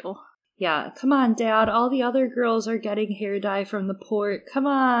it too. Yeah, come on, Dad. All the other girls are getting hair dye from the port. Come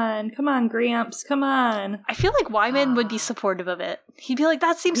on, Gramps, come on. I feel like Wyman would be supportive of it. He'd be like,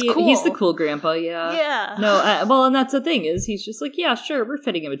 that seems cool. He's the cool grandpa, yeah. Yeah. No, well, and that's the thing, is he's just like, yeah, sure, we're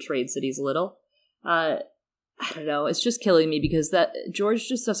fitting him with trade cities a little. I don't know, it's just killing me because that George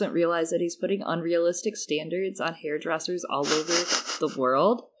just doesn't realize that he's putting unrealistic standards on hairdressers all over the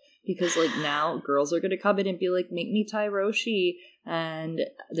world. Because, now, girls are going to come in and be like, make me Tyroshi. And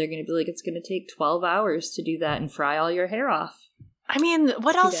they're going to be like, it's going to take 12 hours to do that and fry all your hair off. I mean,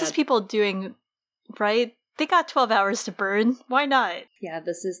 what else is people doing, right? They got 12 hours to burn. Why not? Yeah,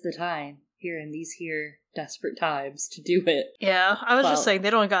 this is the time, here in these desperate times, to do it. Yeah, I was just saying,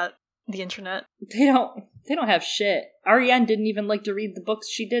 they don't got the internet. They don't have shit. Ariane didn't even like to read the books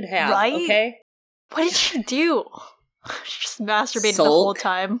she did have, right? Okay? What did she do? She just masturbated the whole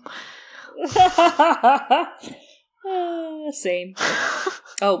time. Same.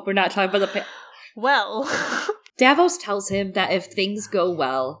 Oh, we're not talking about the... Well... Davos tells him that if things go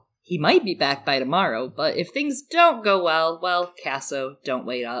well, he might be back by tomorrow, but if things don't go well, Casso, don't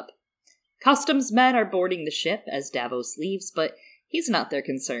wait up. Customs men are boarding the ship as Davos leaves, but he's not their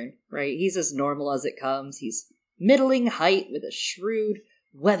concern, right? He's as normal as it comes. He's middling height with a shrewd,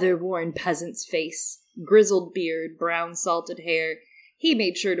 weather-worn peasant's face. Grizzled beard, brown salted hair. He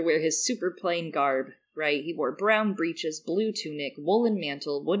made sure to wear his super plain garb, right? He wore brown breeches, blue tunic, woolen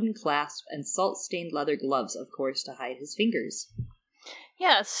mantle, wooden clasp, and salt-stained leather gloves, of course, to hide his fingers.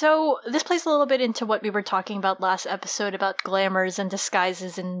 Yeah, so this plays a little bit into what we were talking about last episode about glamours and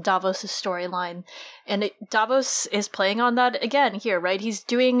disguises in Davos' storyline. And Davos is playing on that again here, right? He's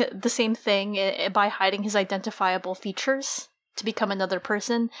doing the same thing by hiding his identifiable features to become another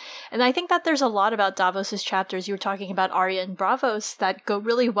person. And I think that there's a lot about Davos' chapters. You were talking about Arya and Braavos that go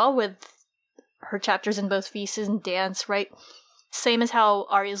really well with her chapters in both Feast and Dance, right? Same as how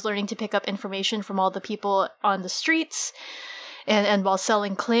Arya's learning to pick up information from all the people on the streets. And while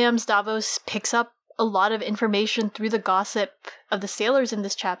selling clams, Davos picks up a lot of information through the gossip of the sailors in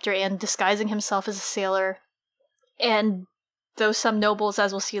this chapter and disguising himself as a sailor. And Though some nobles,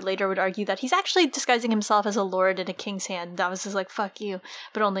 as we'll see later, would argue that he's actually disguising himself as a lord in a king's hand. Davos is like, fuck you,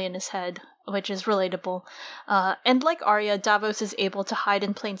 but only in his head, which is relatable. And like Arya, Davos is able to hide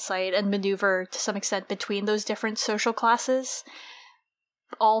in plain sight and maneuver to some extent between those different social classes,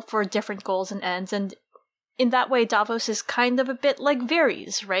 all for different goals and ends. And in that way, Davos is kind of a bit like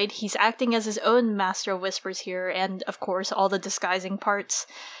Varys, right? He's acting as his own master of whispers here, and of course, all the disguising parts.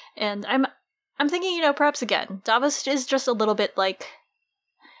 And I'm thinking, perhaps again, Davos is just a little bit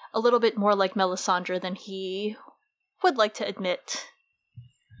more like Melisandre than he would like to admit.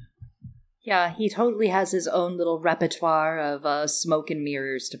 Yeah, he totally has his own little repertoire of smoke and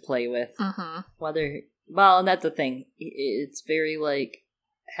mirrors to play with. Mm-hmm. And that's the thing. It's very,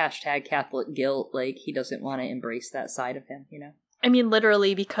 hashtag Catholic guilt. He doesn't want to embrace that side of him, I mean,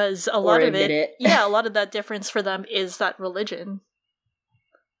 literally, because a lot of it. Yeah, a lot of that difference for them is that religion.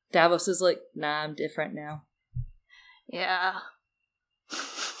 Davos is like, nah, I'm different now. Yeah.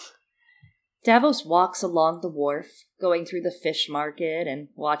 Davos walks along the wharf, going through the fish market and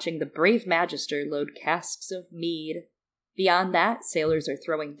watching the brave magister load casks of mead. Beyond that, sailors are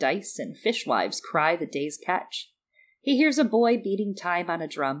throwing dice and fishwives cry the day's catch. He hears a boy beating time on a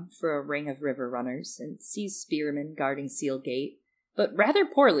drum for a ring of river runners and sees spearmen guarding Seal Gate, but rather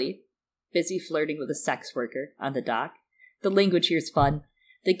poorly, busy flirting with a sex worker on the dock. The language here's fun.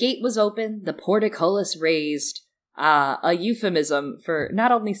 The gate was open, the portcullis raised. A euphemism for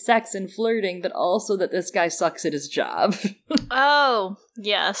not only sex and flirting, but also that this guy sucks at his job. Oh,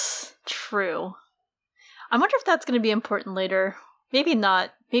 yes, true. I wonder if that's going to be important later. Maybe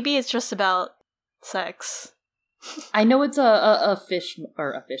not. Maybe it's just about sex. I know it's a fish.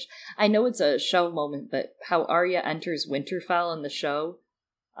 I know it's a show moment, but how Arya enters Winterfell in the show,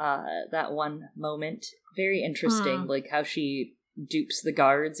 that one moment, very interesting. How she dupes the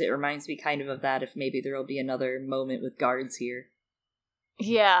guards. It reminds me kind of that, if maybe there'll be another moment with guards here.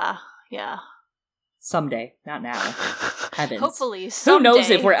 Yeah. Someday, not now. Heavens. Hopefully, someday. Who knows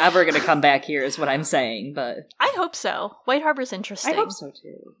if we're ever going to come back here, is what I'm saying, but... I hope so. White Harbor's interesting. I hope so,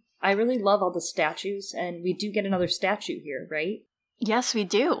 too. I really love all the statues, and we do get another statue here, right? Yes, we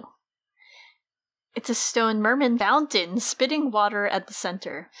do. It's a stone merman fountain, spitting water at the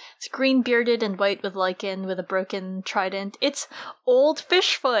center. It's green-bearded and white with lichen, with a broken trident. It's Old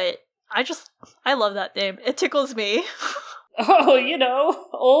Fishfoot! I love that name. It tickles me. Oh,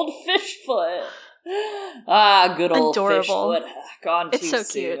 Old Fishfoot! Good old Adorable. Fishfoot. Gone too it's so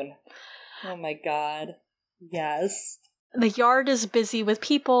soon. Cute. Oh my god. Yes. The yard is busy with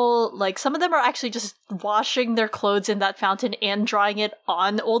people. Some of them are actually just washing their clothes in that fountain and drying it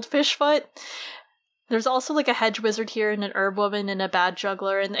on Old Fishfoot. There's also a hedge wizard here and an herb woman and a bad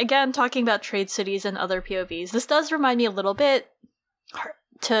juggler. And again, talking about trade cities and other POVs. This does remind me a little bit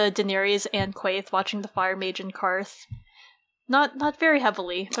to Daenerys and Quaithe watching the Fire Mage in Karth. Not very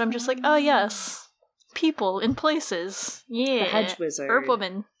heavily, but I'm just oh yes. People in places. Yeah. The hedge wizard. Herb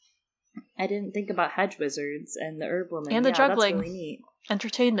woman. I didn't think about hedge wizards and the herb woman. And the juggling. That's really neat.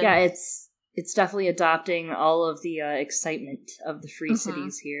 Entertainment. Yeah, it's definitely adopting all of the excitement of the free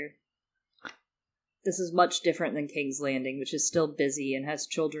cities here. This is much different than King's Landing, which is still busy and has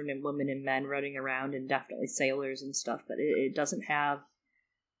children and women and men running around and definitely sailors and stuff, but it doesn't have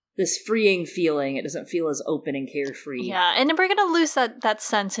this freeing feeling. It doesn't feel as open and carefree. Yeah, and we're going to lose that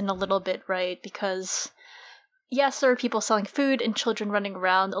sense in a little bit, right? Because, yes, there are people selling food and children running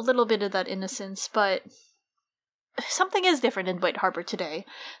around, a little bit of that innocence, but something is different in White Harbor today.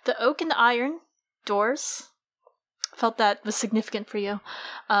 The oak and iron doors, felt that was significant for you,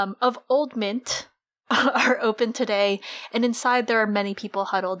 of Old Mint are open today, and inside there are many people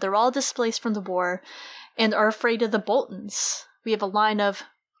huddled. They're all displaced from the war and are afraid of the Boltons. We have a line of,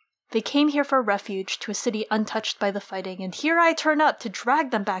 "They came here for refuge to a city untouched by the fighting, and here I turn up to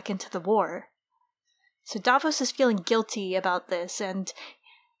drag them back into the war." So Davos is feeling guilty about this, and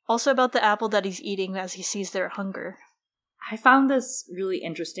also about the apple that he's eating as he sees their hunger. I found this really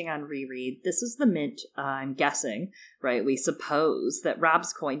interesting on reread. This is the mint, I'm guessing, right? We suppose that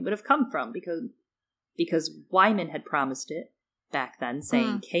Robb's coin would have come from, because Wyman had promised it back then,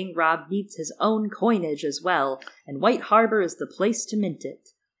 saying King Robb needs his own coinage as well, and White Harbor is the place to mint it.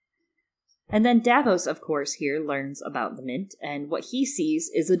 And then Davos, of course, here learns about the mint, and what he sees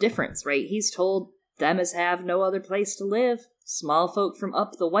is a difference, right? He's told them as have no other place to live. Small folk from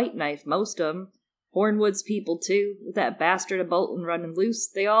up the White Knife, most of them. Hornwood's people, too. With that bastard of Bolton running loose,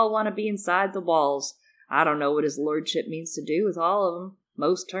 they all want to be inside the walls. I don't know what his lordship means to do with all of them.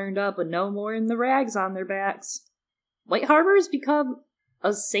 Most turned up with no more than the rags on their backs. White Harbor has become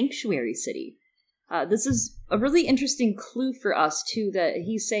a sanctuary city. This is a really interesting clue for us, too, that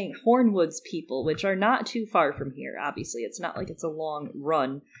he's saying Hornwood's people, which are not too far from here, obviously. It's not like it's a long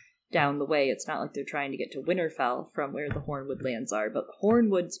run down the way. It's not like they're trying to get to Winterfell from where the Hornwood lands are, but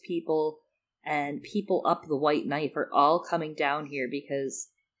Hornwood's people and people up the White Knife are all coming down here because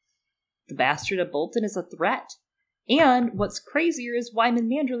the Bastard of Bolton is a threat. And what's crazier is Wyman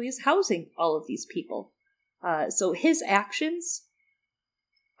Manderly is housing all of these people. So his actions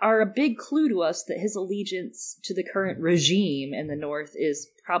are a big clue to us that his allegiance to the current regime in the North is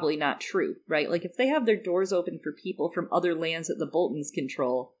probably not true, right? Like, if they have their doors open for people from other lands that the Boltons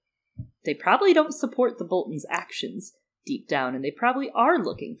control, they probably don't support the Boltons' actions deep down, and they probably are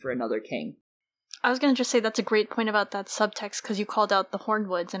looking for another king. I was going to just say that's a great point about that subtext, because you called out the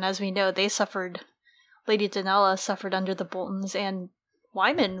Hornwoods, and as we know, Lady Donella suffered under the Boltons, and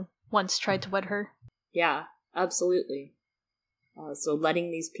Wyman once tried to wed her. Yeah, absolutely. So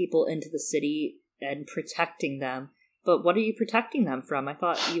letting these people into the city and protecting them. But what are you protecting them from? I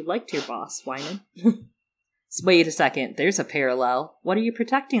thought you liked your boss, Wyman. Wait a second, there's a parallel. What are you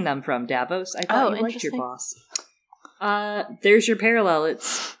protecting them from, Davos? I thought you liked your boss. There's your parallel.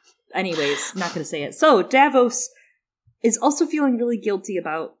 Anyways, not gonna say it. So, Davos is also feeling really guilty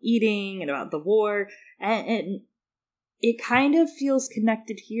about eating and about the war, and it kind of feels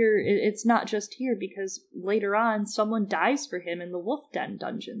connected here. It's not just here, because later on, someone dies for him in the Wolf Den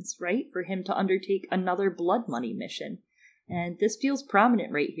dungeons, right? For him to undertake another blood money mission. And this feels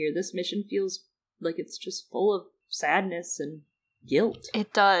prominent right here. This mission feels like it's just full of sadness and guilt.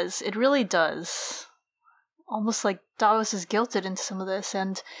 It does. It really does. Almost like Davos is guilted into some of this,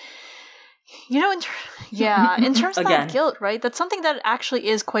 and in terms of that guilt, right? That's something that actually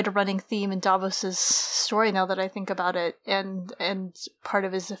is quite a running theme in Davos's story. Now that I think about it, and part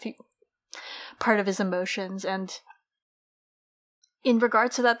of his emotions, and in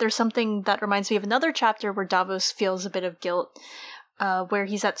regards to that, there's something that reminds me of another chapter where Davos feels a bit of guilt, where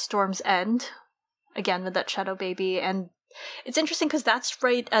he's at Storm's End again with that shadow baby, and it's interesting because that's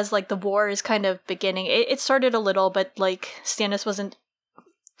right as like the war is kind of beginning. It started a little, but like Stannis wasn't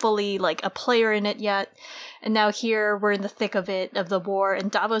fully like a player in it yet, and now here we're in the thick of the war,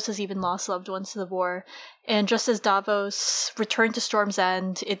 and Davos has even lost loved ones to the war. And just as Davos returned to Storm's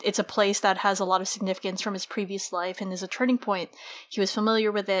End, it's a place that has a lot of significance from his previous life and is a turning point. He was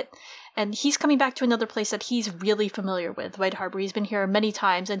familiar with it, and he's coming back to another place that he's really familiar with, White Harbor. He's been here many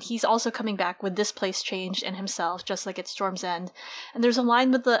times, and he's also coming back with this place changed and himself, just like at Storm's End. And there's a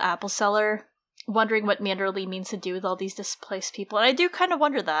line with the apple seller wondering what Manderly means to do with all these displaced people, and I do kind of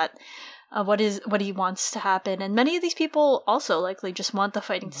wonder that what he wants to happen. And many of these people also likely just want the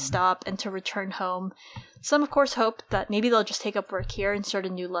fighting to stop and to return home. Some of course hope that maybe they'll just take up work here and start a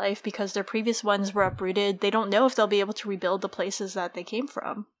new life because their previous ones were uprooted. They don't know if they'll be able to rebuild the places that they came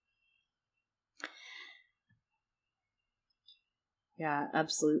from. Yeah,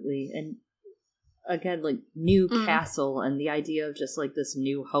 absolutely. And again, like, new castle and the idea of just like this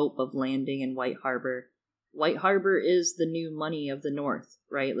new hope of landing in White Harbor. White Harbor is the new money of the North,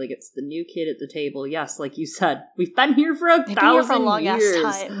 right? Like, it's the new kid at the table. Yes, like you said, we've been here for a thousand years.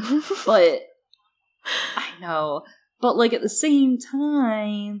 Time. But I know. But like at the same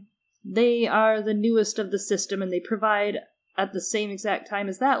time, they are the newest of the system, and they provide at the same exact time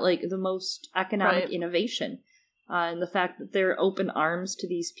as that, like, the most economic innovation. And the fact that they're open arms to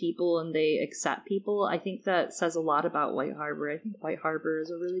these people and they accept people, I think that says a lot about White Harbor. I think White Harbor is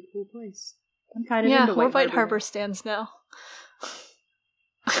a really cool place. I'm kind of into White Harbor stands now.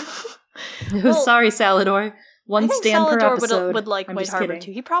 Sorry, Salador. One stand per episode. Would like White Harbor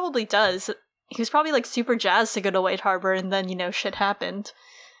too. He probably does. He was probably like super jazzed to go to White Harbor, and then shit happened.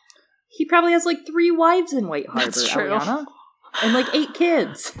 He probably has like 3 wives in White Harbor. That's true. Eliana. And like 8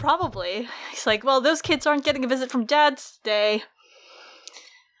 kids. Probably. He's like, well, those kids aren't getting a visit from Dad today.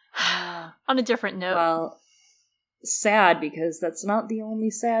 On a different note. Well, sad, because that's not the only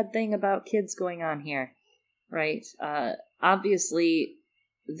sad thing about kids going on here. Right? Obviously,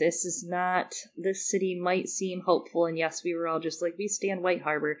 this city might seem hopeful, and yes, we were all just like, we stand White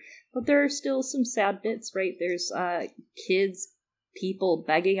Harbor, but there are still some sad bits, right? There's kids, people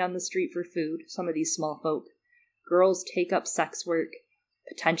begging on the street for food, some of these small folk. Girls take up sex work.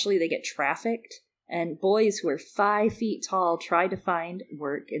 Potentially they get trafficked. And boys who are 5 feet tall try to find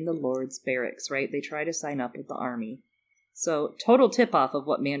work in the Lord's barracks, right? They try to sign up with the army. So, total tip-off of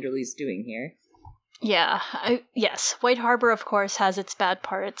what Manderly's doing here. Yeah. Yes. White Harbor, of course, has its bad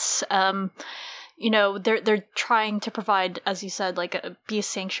parts. They're trying to provide, as you said, be a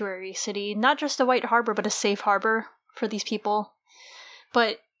sanctuary city. Not just a White Harbor, but a safe harbor for these people.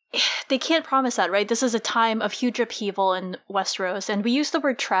 But they can't promise that, right? This is a time of huge upheaval in Westeros, and we use the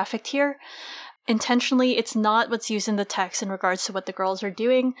word trafficked here. intentionally, it's not what's used in the text in regards to what the girls are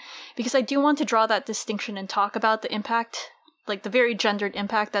doing, because I do want to draw that distinction and talk about the impact, like the very gendered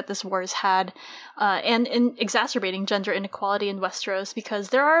impact that this war has had, and in exacerbating gender inequality in Westeros, because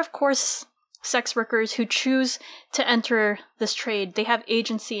there are, of course, sex workers who choose to enter this trade. They have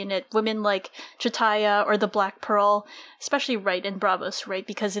agency in it. Women like Chitaya or the Black Pearl, especially right in Braavos, right?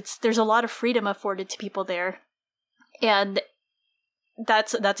 Because there's a lot of freedom afforded to people there. And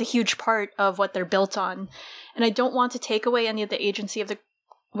that's a huge part of what they're built on. And I don't want to take away any of the agency of the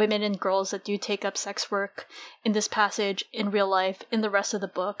women and girls that do take up sex work in this passage, in real life, in the rest of the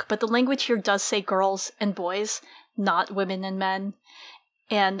book. But the language here does say girls and boys, not women and men.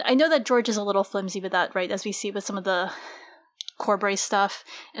 And I know that George is a little flimsy with that, right, as we see with some of the Corbray stuff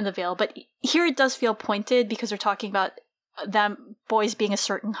in the Vale. But here it does feel pointed because they're talking about them boys being a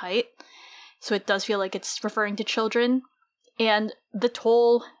certain height. So it does feel like it's referring to children. And the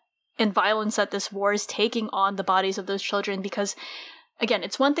toll and violence that this war is taking on the bodies of those children, because, again,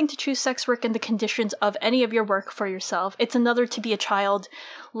 it's one thing to choose sex work and the conditions of any of your work for yourself. It's another to be a child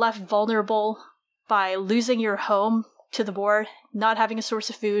left vulnerable by losing your home to the war, not having a source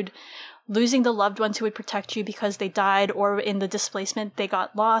of food, losing the loved ones who would protect you because they died, or in the displacement they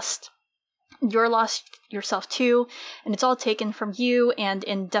got lost. You're lost yourself too, and it's all taken from you, and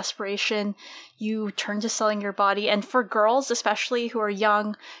in desperation, you turn to selling your body. And for girls, especially who are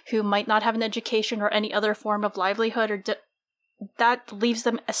young, who might not have an education or any other form of livelihood, or that leaves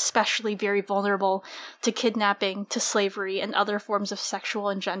them especially very vulnerable to kidnapping, to slavery, and other forms of sexual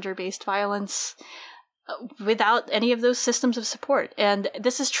and gender-based violence, without any of those systems of support. And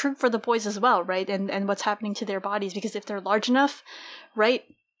this is true for the boys as well, right? And what's happening to their bodies, because if they're large enough, right,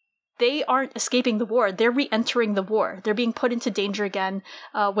 they aren't escaping the war. They're re-entering the war. They're being put into danger again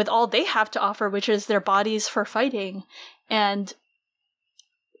with all they have to offer, which is their bodies for fighting. And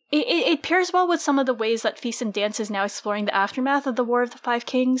it pairs well with some of the ways that Feast and Dance is now exploring the aftermath of the War of the Five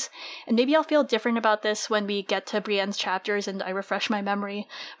Kings. And maybe I'll feel different about this when we get to Brienne's chapters and I refresh my memory.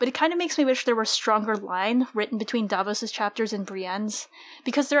 But it kind of makes me wish there were stronger line written between Davos's chapters and Brienne's.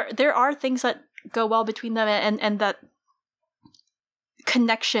 Because there are things that go well between them, and that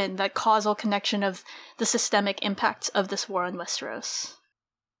connection, that causal connection of the systemic impacts of this war on Westeros.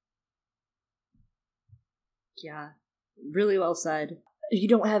 Yeah, really well said. You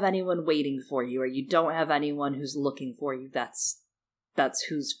don't have anyone waiting for you, or you don't have anyone who's looking for you. That's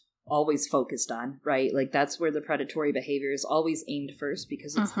who's always focused on, right? Like, that's where the predatory behavior is always aimed first,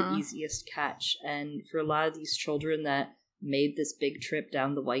 because it's the easiest catch. And for a lot of these children that made this big trip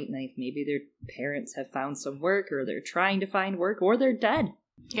down the White Knife, maybe their parents have found some work, or they're trying to find work, or they're dead.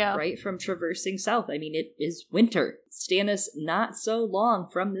 Yeah. Right? From traversing south. I mean, it is winter. Stannis, not so long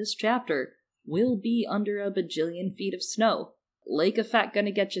from this chapter, will be under a bajillion feet of snow. Lake effect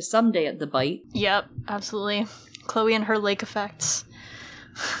gonna get you someday at the bite. Yep, absolutely. Chloe and her lake effects.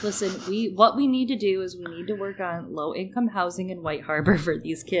 Listen, what we need to do is we need to work on low-income housing in White Harbor for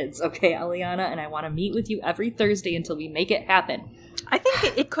these kids, okay, Eliana? And I want to meet with you every Thursday until we make it happen. I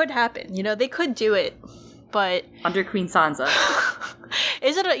think it could happen. You know, they could do it, but... Under Queen Sansa.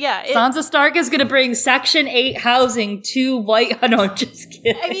 Is it Sansa Stark is gonna bring Section 8 housing to White... Oh, no, just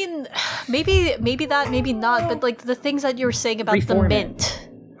kidding. I mean, maybe that, maybe not, but, like, the things that you were saying about the mint,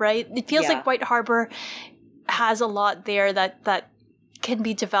 right? It feels like White Harbor has a lot there that can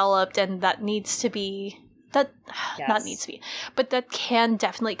be developed, and that needs to be... Not needs to be, but that can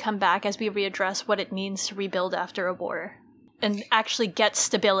definitely come back as we readdress what it means to rebuild after a war and actually get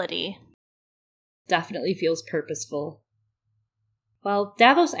stability. Definitely feels purposeful. Well,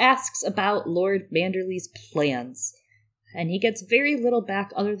 Davos asks about Lord Manderley's plans, and he gets very little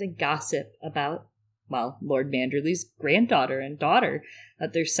back other than gossip about, well, Lord Manderley's granddaughter and daughter,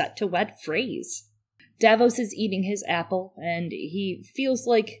 that they're set to wed Freys. Davos is eating his apple, and he feels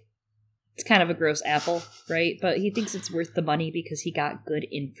like it's kind of a gross apple, right? But he thinks it's worth the money because he got good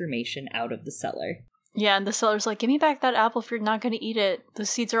information out of the seller. Yeah, and the seller's like, give me back that apple if you're not going to eat it. The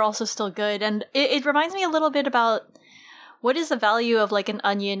seeds are also still good. And it reminds me a little bit about what is the value of, like, an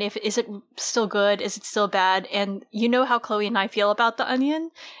onion? Is it still good? Is it still bad? And you know how Chloe and I feel about the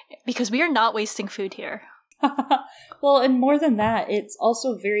onion? Because we are not wasting food here. Well, and more than that, it's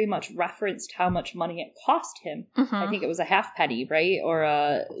also very much referenced how much money it cost him. I think it was a halfpenny, right?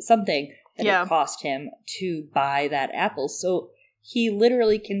 Or something that it cost him to buy that apple. So he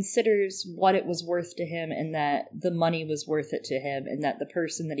literally considers what it was worth to him, and that the money was worth it to him, and that the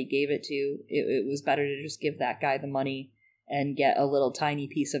person that he gave it to, it was better to just give that guy the money and get a little tiny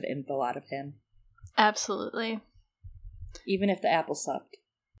piece of info out of him. Absolutely. Even if the apple sucked.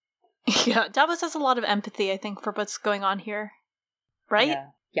 Yeah, Davos has a lot of empathy, I think, for what's going on here. Right? Yeah.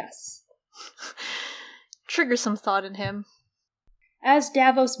 Yes. Trigger some thought in him. As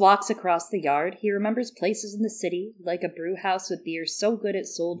Davos walks across the yard, he remembers places in the city, like a brew house with beer so good it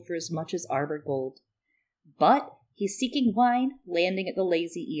sold for as much as Arbor gold. But he's seeking wine, landing at the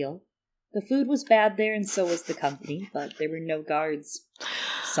Lazy Eel. The food was bad there, and so was the company, but there were no guards.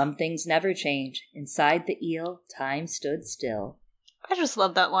 Some things never change. Inside the eel, time stood still. I just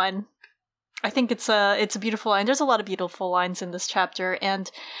love that line. I think it's a beautiful line. There's a lot of beautiful lines in this chapter,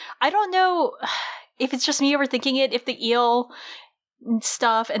 and I don't know if it's just me overthinking it, if the eel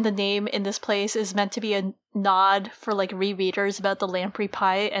stuff and the name in this place is meant to be a nod for, like, rereaders about the lamprey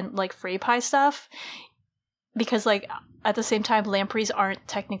pie and, like, free pie stuff. Because, like, at the same time, lampreys aren't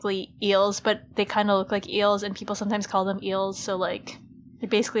technically eels, but they kind of look like eels, and people sometimes call them eels, so, like, they're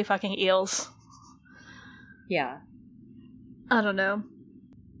basically fucking eels. Yeah. I don't know.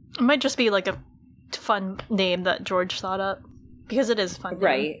 It might just be, like, a fun name that George thought up. Because it is a fun name.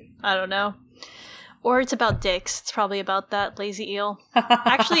 Right. I don't know. Or it's about dicks. It's probably about that lazy eel.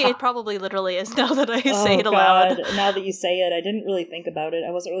 Actually, it probably literally is, now that I say it aloud. Now that you say it, I didn't really think about it. I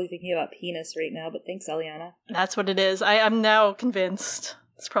wasn't really thinking about penis right now, but thanks, Eliana. That's what it is. I'm now convinced.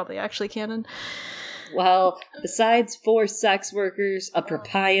 It's probably actually canon. Well, besides 4 sex workers, a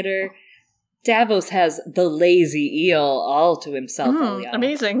proprietor, Davos has the lazy eel all to himself, Eliana.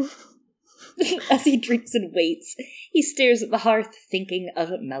 Amazing. As he drinks and waits, he stares at the hearth, thinking of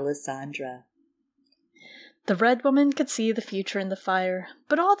Melisandre. The Red Woman could see the future in the fire,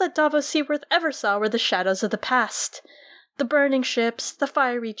 but all that Davos Seaworth ever saw were the shadows of the past. The burning ships, the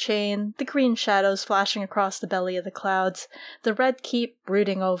fiery chain, the green shadows flashing across the belly of the clouds, the Red Keep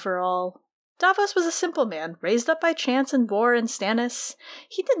brooding over all. Davos was a simple man, raised up by chance in war and Stannis.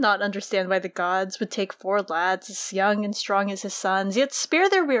 He did not understand why the gods would take 4 lads as young and strong as his sons, yet spare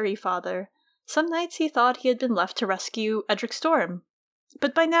their weary father. Some nights he thought he had been left to rescue Edric Storm.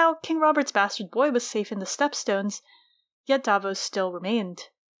 But by now, King Robert's bastard boy was safe in the Stepstones, yet Davos still remained.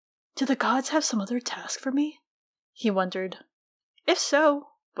 Do the gods have some other task for me? He wondered. If so,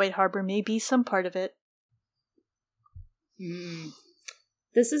 White Harbor may be some part of it.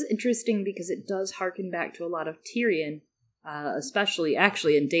 This is interesting because it does harken back to a lot of Tyrion, especially,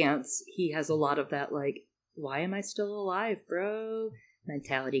 actually, in Dance. He has a lot of that, like, why am I still alive, bro?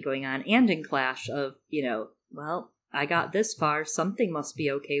 Mentality going on, and in Clash of, well, I got this far, something must be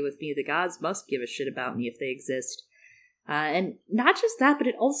okay with me, the gods must give a shit about me if they exist. And not just that, but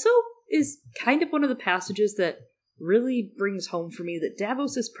it also is kind of one of the passages that really brings home for me that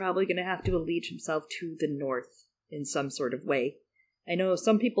Davos is probably going to have to allege himself to the North in some sort of way. I know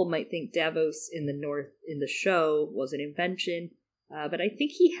some people might think Davos in the North in the show was an invention, but I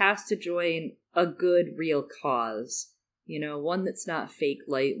think he has to join a good, real cause. One that's not fake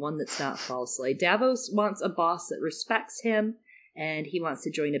light, one that's not false light. Davos wants a boss that respects him, and he wants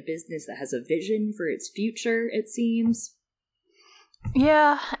to join a business that has a vision for its future, it seems.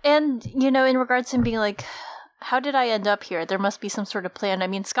 Yeah, and, in regards to him being like, how did I end up here? There must be some sort of plan. I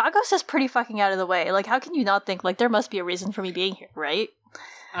mean, Skagos is pretty fucking out of the way. Like, how can you not think, like, there must be a reason for me being here, right?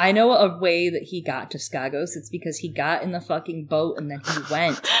 I know a way that he got to Skagos. It's because he got in the fucking boat and then he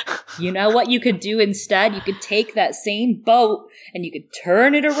went. You know what you could do instead? You could take that same boat and you could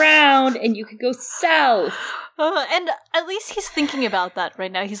turn it around and you could go south. And at least he's thinking about that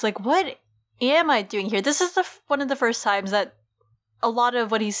right now. He's like, what am I doing here? This is one of the first times that a lot of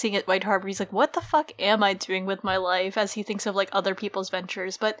what he's seeing at White Harbor, he's like, what the fuck am I doing with my life, as he thinks of, like, other people's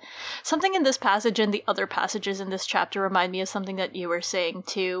ventures. But something in this passage and the other passages in this chapter remind me of something that you were saying,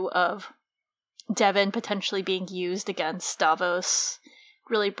 too, of Devon potentially being used against Davos.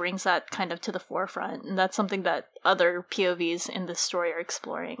 Really brings that kind of to the forefront, and that's something that other POVs in this story are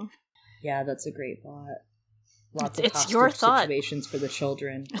exploring. Yeah, that's a great thought. Lots it's of your thought. Situations for the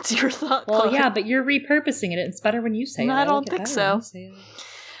children. It's your thought. Well, Chloe. Yeah, but you're repurposing it. It's better when you say it. I don't think so.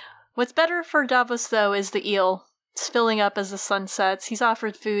 What's better for Davos, though, is the eel. It's filling up as the sun sets. He's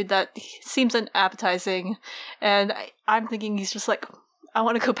offered food that seems unappetizing, and I'm thinking he's just like, I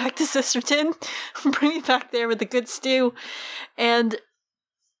want to go back to Sisterton. Bring me back there with the good stew. And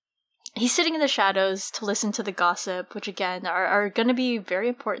he's sitting in the shadows to listen to the gossip, which again are going to be very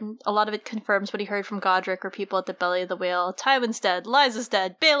important. A lot of it confirms what he heard from Godric or people at the belly of the whale. Tywin's dead, Lysa's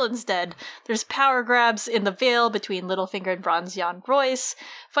dead, Baelin's dead. There's power grabs in the Vale between Littlefinger and Bronze Jon Royce,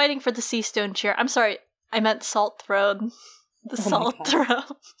 fighting for the Seastone chair. I'm sorry, I meant Salt Throne. The Salt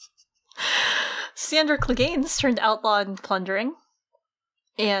Throne. Sandor Clegane's turned outlaw and plundering.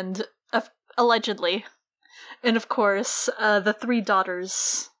 And allegedly. And of course, the 3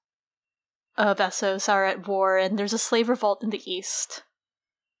 daughters of Essos are at war, and there's a slave revolt in the east.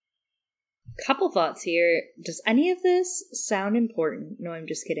 Couple thoughts here. Does any of this sound important? No, I'm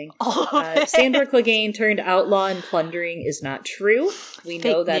just kidding. All of it. Sandor Clegane turned outlaw and plundering is not true. We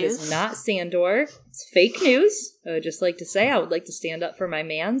know that is not Sandor. It's fake news. I would just like to say, I would like to stand up for my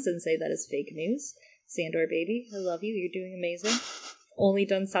mans and say that is fake news. Sandor, baby, I love you. You're doing amazing. Only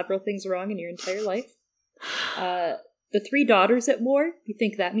done several things wrong in your entire life. The 3 daughters at war, you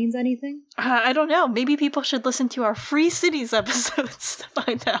think that means anything? I don't know. Maybe people should listen to our Free Cities episodes to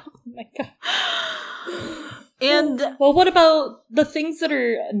find out. Oh my god. And well, what about the things that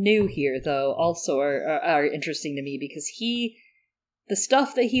are new here, though, also are interesting to me, because the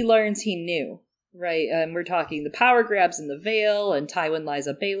stuff that he learns he knew, right? We're talking the power grabs in the Vale and Tywin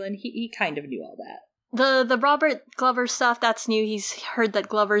Lysa Balin. He kind of knew all that. The Robert Glover stuff, that's new. He's heard that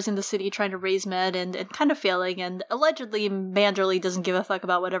Glover's in the city trying to raise men and kind of failing, and allegedly Manderley doesn't give a fuck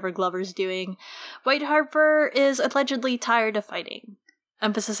about whatever Glover's doing. White Harper is allegedly tired of fighting.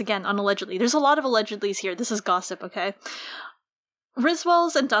 Emphasis again on allegedly. There's a lot of allegedlys here. This is gossip, okay?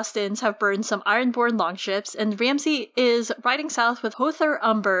 Riswells and Dustins have burned some Ironborn longships, and Ramsay is riding south with Hother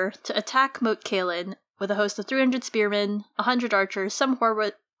Umber to attack Moat Cailin with a host of 300 spearmen, 100 archers, some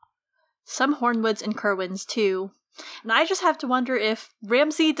Hornwoods and Kerwins, too. And I just have to wonder if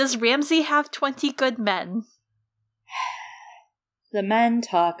does Ramsay have 20 good men? The men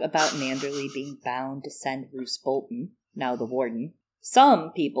talk about Manderley being bound to send Roose Bolton, now the Warden.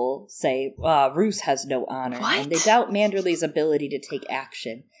 Some people say Roose has no honor, and they doubt Manderley's ability to take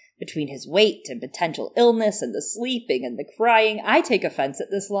action. Between his weight and potential illness and the sleeping and the crying, I take offense at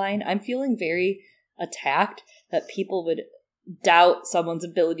this line. I'm feeling very attacked that people would doubt someone's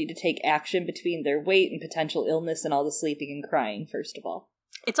ability to take action between their weight and potential illness and all the sleeping and crying, first of all.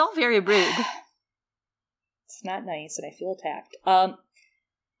 It's all very rude. It's not nice, and I feel attacked.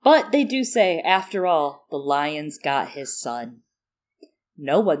 But they do say, after all, the Lion's got his son.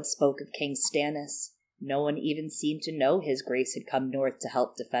 No one spoke of King Stannis. No one even seemed to know his grace had come north to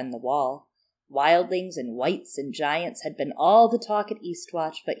help defend the wall. Wildlings and wights and giants had been all the talk at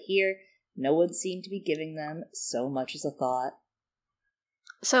Eastwatch, but here no one seemed to be giving them so much as a thought.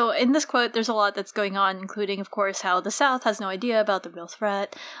 So in this quote, there's a lot that's going on, including, of course, how the South has no idea about the real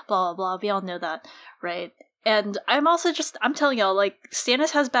threat, blah, blah, blah. We all know that, right? And I'm telling y'all, like,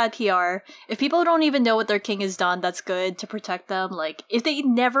 Stannis has bad PR. If people don't even know what their king has done, that's good to protect them. Like, if they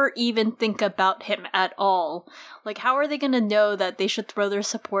never even think about him at all, like, how are they going to know that they should throw their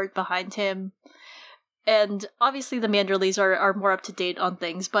support behind him? And obviously the Manderleys are more up to date on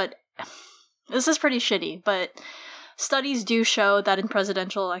things, but this is pretty shitty. But studies do show that in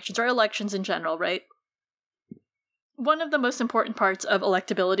presidential elections, or elections in general, right? One of the most important parts of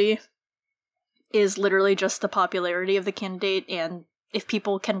electability is literally just the popularity of the candidate and if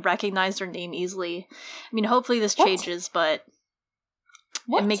people can recognize their name easily. I mean, hopefully this changes, but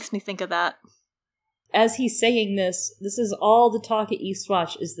it makes me think of that. As he's saying this is all the talk at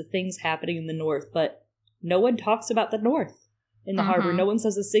Eastwatch is the things happening in the North, but no one talks about the North in the harbor. No one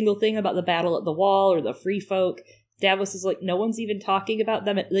says a single thing about the battle at the Wall or the Free Folk. Davos is like, no one's even talking about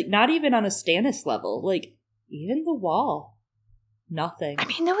them, like, not even on a Stannis level. Like, even the Wall. Nothing. I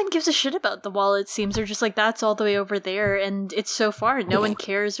mean, no one gives a shit about the Wall, it seems. They're just like, that's all the way over there, and it's so far. No one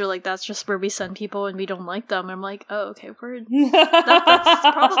cares. They're like, that's just where we send people and we don't like them. I'm like, oh, okay, word.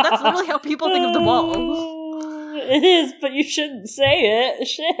 That's literally how people think of the Wall. It is, but you shouldn't say it.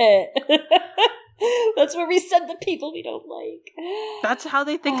 Shit. That's where we send the people we don't like. That's how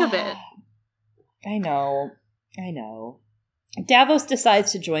they think of it. I know. Davos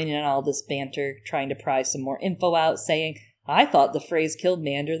decides to join in on all this banter, trying to pry some more info out, saying, I thought the Freys killed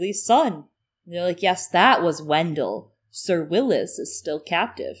Manderley's son. And they're like, yes, that was Wendell. Sir Willis is still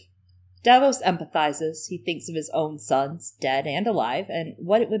captive. Davos empathizes. He thinks of his own sons, dead and alive, and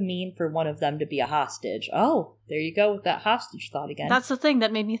what it would mean for one of them to be a hostage. Oh, there you go with that hostage thought again. That's the thing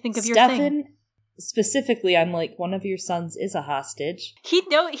that made me think of your thing. Stefan, specifically, I'm like, one of your sons is a hostage. He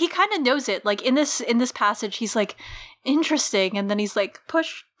kind of knows it. Like, in this passage, he's like, interesting, and then he's like,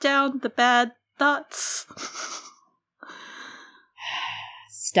 push down the bad thoughts.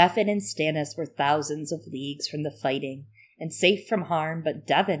 Stefan and Stannis were thousands of leagues from the fighting, and safe from harm, but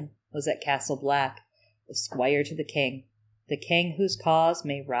Devon was at Castle Black, the squire to the king whose cause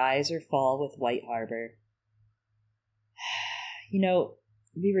may rise or fall with White Harbor. You know,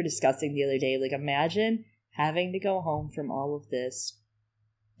 we were discussing the other day, like, imagine having to go home from all of this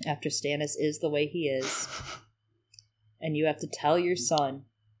after Stannis is the way he is, and you have to tell your son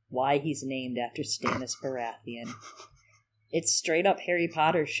why he's named after Stannis Baratheon. It's straight up Harry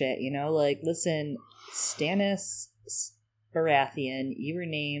Potter shit, you know? Like, listen, Stannis Baratheon, you were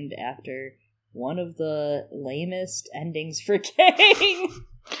named after one of the lamest endings for King.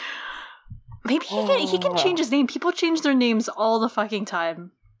 Maybe he can change his name. People change their names all the fucking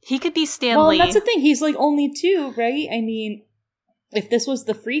time. He could be Stan Well, Lee. that's the thing. He's like only 2, right? I mean, if this was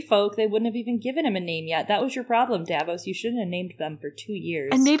the Free Folk, they wouldn't have even given him a name yet. That was your problem, Davos. You shouldn't have named them for 2 years.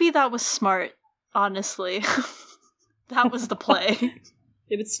 And maybe that was smart, honestly. That was the play.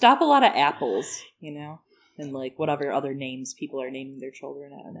 It would stop a lot of apples, you know? And like whatever other names people are naming their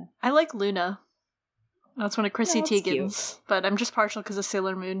children. I don't know. I like Luna. That's one of Chrissy that's Teigen's, but I'm just partial because of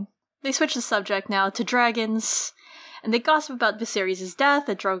Sailor Moon. They switch the subject now to dragons, and they gossip about Viserys' death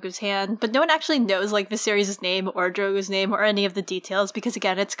at Drogo's hand, but no one actually knows like Viserys' name or Drogo's name or any of the details because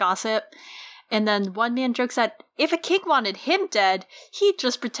again, it's gossip. And then one man jokes that if a king wanted him dead, he'd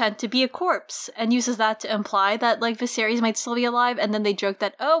just pretend to be a corpse, and uses that to imply that, like, Viserys might still be alive, and then they joke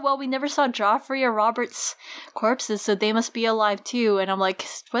that, oh, well, we never saw Joffrey or Robert's corpses, so they must be alive too, and I'm like,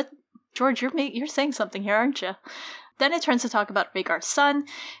 what? George, you're saying something here, aren't you? Then it turns to talk about Rhaegar's son,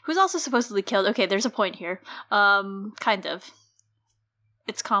 who's also supposedly killed. Okay, there's a point here. Kind of.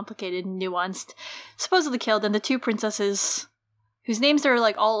 It's complicated and nuanced. Supposedly killed, and the 2 princesses, whose names are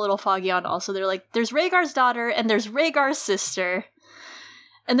like all a little foggy on also. They're like, there's Rhaegar's daughter and there's Rhaegar's sister.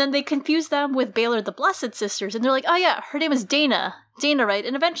 And then they confuse them with Baelor the Blessed sisters. And they're like, oh yeah, her name is Dana. Dana, right?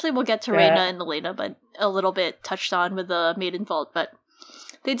 And eventually we'll get to Rhaena and Elena, but a little bit touched on with the Maiden Vault. But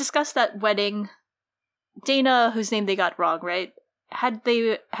they discussed that wedding. Dana, whose name they got wrong, right? Had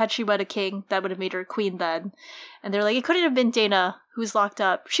she wed a king, that would have made her queen then. And they're like, it couldn't have been Dana who's locked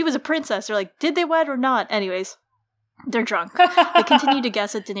up. She was a princess. They're like, did they wed or not? Anyways. They're drunk. They continue to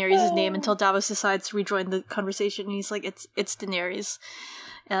guess at Daenerys' name until Davos decides to rejoin the conversation, and he's like, it's Daenerys.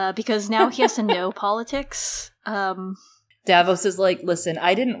 Because now he has to know politics. Davos is like, listen,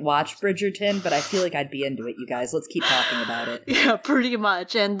 I didn't watch Bridgerton, but I feel like I'd be into it, you guys. Let's keep talking about it. Yeah, pretty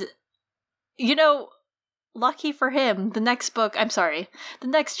much. And, you know, lucky for him, the next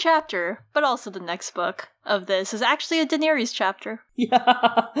chapter, but also the next book of this is actually a Daenerys chapter. Yeah,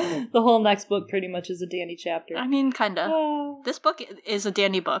 the whole next book pretty much is a Dany chapter. I mean, kinda. This book is a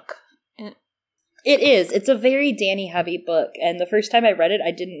Dany book. It is. It's a very Dany-heavy book, and the first time I read it,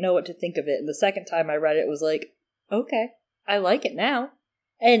 I didn't know what to think of it, and the second time I read it, was like, okay, I like it now.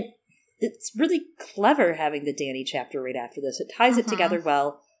 And it's really clever having the Dany chapter right after this. It ties it together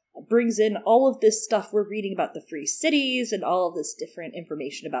well. Brings in all of this stuff we're reading about the free cities and all of this different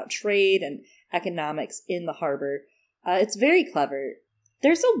information about trade and economics in the harbor. It's very clever.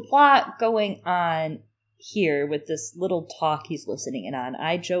 There's a lot going on here with this little talk he's listening in on.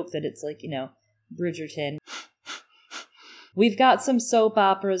 I joke that it's like, you know, Bridgerton. We've got some soap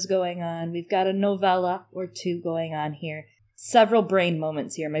operas going on. We've got a novella or 2 going on here. Several brain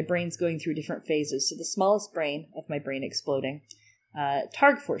moments here. My brain's going through different phases. So the smallest brain of my brain exploding.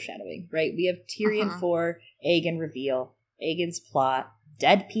 Targ foreshadowing, right? We have Tyrion 4, Aegon reveal, Aegon's plot,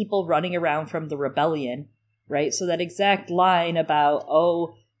 dead people running around from the rebellion, right? So that exact line about,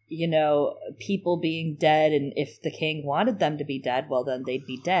 oh, you know, people being dead, and if the king wanted them to be dead, well, then they'd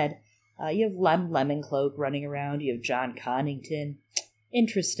be dead. You have Lemoncloak running around, you have Jon Connington.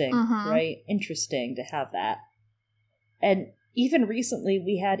 Interesting, right? Interesting to have that. And even recently,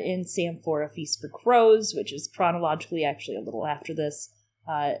 we had in Sam 4 A Feast for Crows, which is chronologically actually a little after this.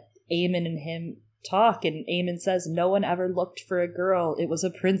 Aemon and him talk, and Aemon says, no one ever looked for a girl. It was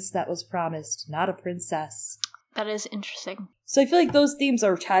a prince that was promised, not a princess. That is interesting. So I feel like those themes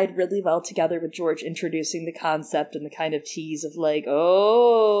are tied really well together with George introducing the concept and the kind of tease of like,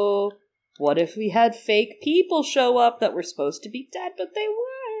 oh, what if we had fake people show up that were supposed to be dead, but they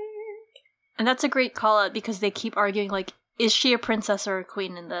weren't? And that's a great call-out because they keep arguing, like, is she a princess or a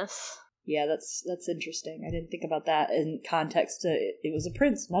queen in this? Yeah, that's interesting. I didn't think about that in context to it was a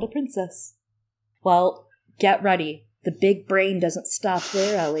prince, not a princess. Well, get ready. The big brain doesn't stop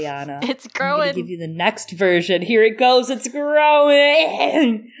there, Eliana. It's growing. I'm going to give you the next version. Here it goes. It's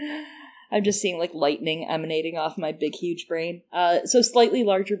growing. I'm just seeing like lightning emanating off my big, huge brain. So slightly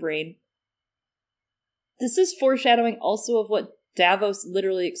larger brain. This is foreshadowing also of what Davos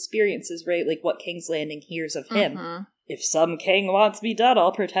literally experiences, right? Like what King's Landing hears of him. If some king wants me dead,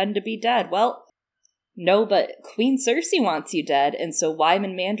 I'll pretend to be dead. Well, no, but Queen Cersei wants you dead, and so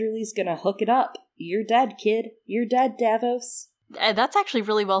Wyman Manderly's gonna hook it up. You're dead, kid. You're dead, Davos. That's actually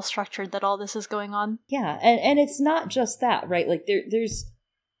really well structured that all this is going on. Yeah, and it's not just that, right? Like, there's...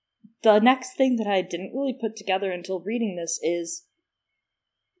 The next thing that I didn't really put together until reading this is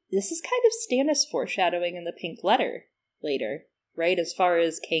kind of Stannis foreshadowing in the Pink Letter later, right? As far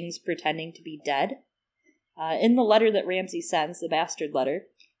as kings pretending to be dead. In the letter that Ramsay sends, the bastard letter,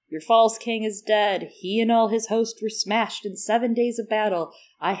 your false king is dead. He and all his host were smashed in 7 days of battle.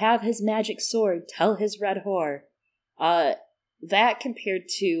 I have his magic sword. Tell his red whore. that compared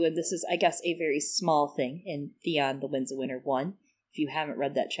to, and this is, I guess, a very small thing in Theon the Winds of Winter 1. If you haven't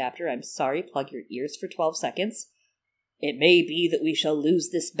read that chapter, I'm sorry, plug your ears for 12 seconds. It may be that we shall lose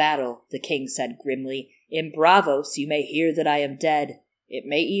this battle, the king said grimly. In Braavos you may hear that I am dead. It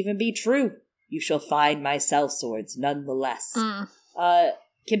may even be true. You shall find my sellswords nonetheless.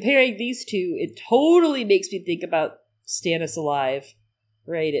 Comparing these two, it totally makes me think about Stannis alive.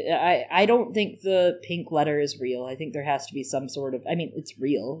 Right? I don't think the pink letter is real. I think there has to be some sort of... I mean, it's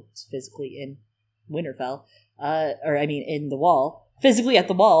real. It's physically in Winterfell. In the Wall. Physically at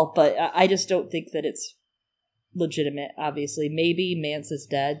the Wall, but I just don't think that it's legitimate, obviously. Maybe Mance is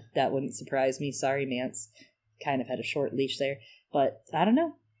dead. That wouldn't surprise me. Sorry, Mance. Kind of had a short leash there. But I don't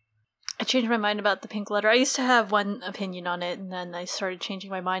know. I changed my mind about the pink letter. I used to have one opinion on it, and then I started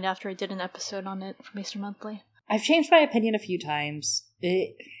changing my mind after I did an episode on it for Maester Monthly. I've changed my opinion a few times.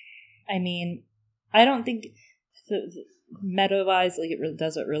 I don't think meta-wise, it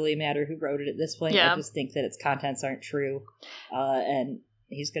doesn't really matter who wrote it at this point. Yeah. I just think that its contents aren't true, and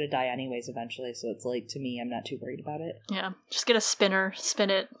he's going to die anyways eventually, so it's to me, I'm not too worried about it. Yeah, just get a spinner, spin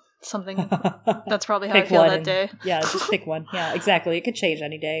it, something. That's probably how I feel that day. Yeah, just pick one. Yeah, exactly. It could change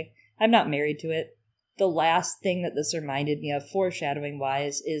any day. I'm not married to it. The last thing that this reminded me of,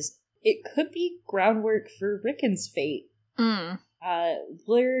 foreshadowing-wise, is it could be groundwork for Rickon's fate.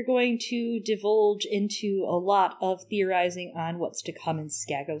 We're going to divulge into a lot of theorizing on what's to come in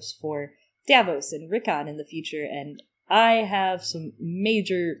Skagos for Davos and Rickon in the future, and I have some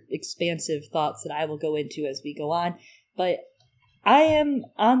major expansive thoughts that I will go into as we go on, but I am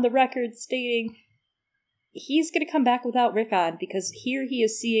on the record stating he's going to come back without Rickon, because here he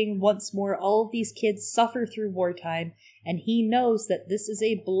is seeing once more all of these kids suffer through wartime, and he knows that this is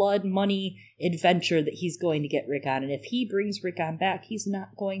a blood money adventure that he's going to get Rickon, and if he brings Rickon back, he's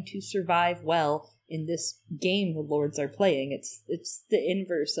not going to survive well in this game the Lords are playing. It's the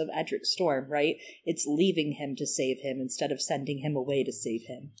inverse of Edric Storm, right? It's leaving him to save him instead of sending him away to save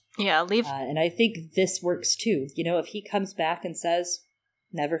him. Yeah, leave. And I think this works too. If he comes back and says,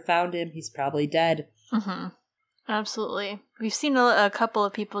 never found him, he's probably dead. Mm-hmm. Absolutely. We've seen a couple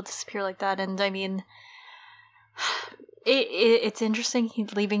of people disappear like that, and I mean, it's interesting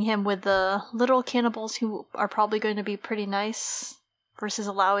leaving him with the little cannibals who are probably going to be pretty nice versus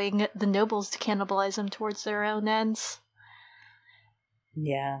allowing the nobles to cannibalize them towards their own ends.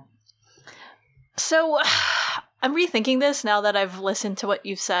 Yeah. So, I'm rethinking this now that I've listened to what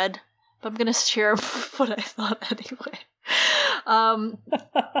you've said, but I'm going to share what I thought anyway.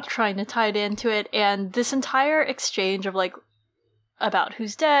 Trying to tie it into it, and this entire exchange of about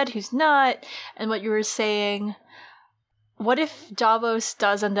who's dead, who's not, and what you were saying, what if Davos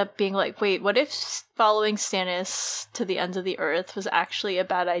does end up being wait, what if following Stannis to the ends of the earth was actually a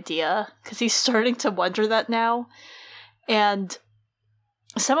bad idea? Because he's starting to wonder that now. And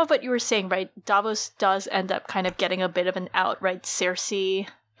some of what you were saying, right, Davos does end up kind of getting a bit of an out, right? Cersei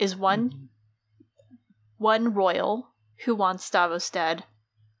is one royal who wants Davos dead.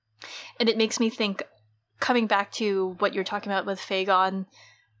 And it makes me think, coming back to what you're talking about with Fagon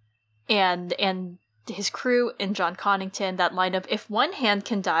and his crew and Jon Connington, that line of, if one hand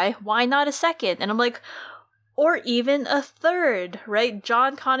can die, why not a second? And I'm or even a third, right?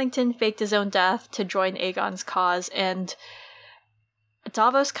 Jon Connington faked his own death to join Aegon's cause, and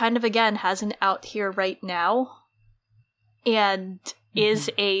Davos kind of, again, has an out here right now, and is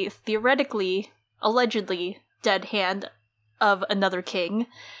a theoretically, allegedly, dead hand of another king.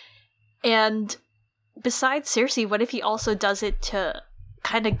 And besides Cersei, what if he also does it to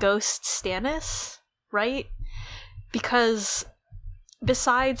kind of ghost Stannis, right? Because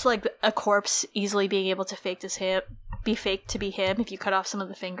besides a corpse easily being able to be faked to be him if you cut off some of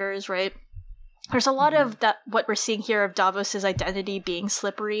the fingers, right? There's a lot of that, what we're seeing here of Davos's identity being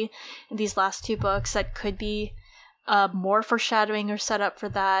slippery in these last two books that could be more foreshadowing or set up for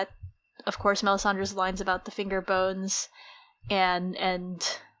that. Of course, Melisandre's lines about the finger bones and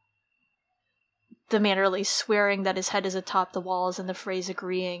the Mannerly swearing that his head is atop the walls and the phrase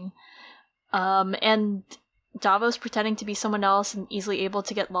agreeing. And Davos pretending to be someone else and easily able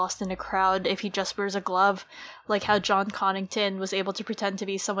to get lost in a crowd if he just wears a glove, like how Jon Connington was able to pretend to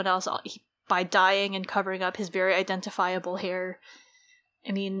be someone else by dyeing and covering up his very identifiable hair.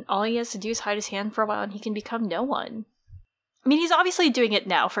 I mean, all he has to do is hide his hand for a while and he can become no one. I mean, he's obviously doing it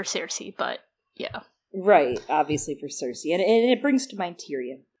now for Cersei, but yeah. Right, obviously for Cersei. And it brings to mind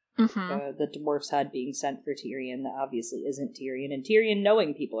Tyrion. The dwarf's head being sent for Tyrion, that obviously isn't Tyrion. And Tyrion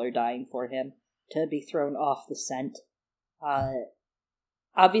knowing people are dying for him to be thrown off the scent.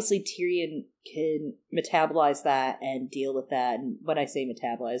 obviously Tyrion can metabolize that and deal with that. And when I say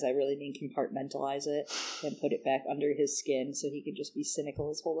metabolize, I really mean compartmentalize it and put it back under his skin so he can just be cynical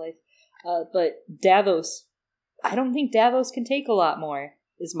his whole life. But Davos, I don't think Davos can take a lot more,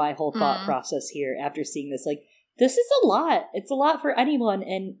 is my whole thought process here after seeing this. Like, this is a lot. It's a lot for anyone.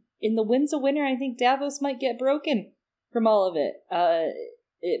 And in the Winds of Winter, I think Davos might get broken from all of it.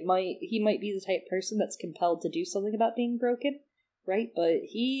 He might be the type of person that's compelled to do something about being broken, right? But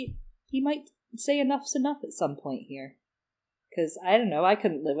he might say enough's enough at some point here. Because, I don't know, I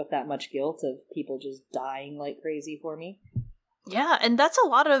couldn't live with that much guilt of people just dying like crazy for me. Yeah, and that's a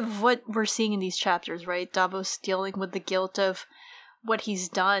lot of what we're seeing in these chapters, right? Davos dealing with the guilt of what he's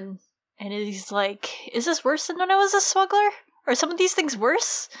done. And he's like, is this worse than when I was a smuggler? Are some of these things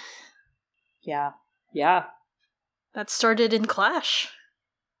worse? Yeah. That started in Clash.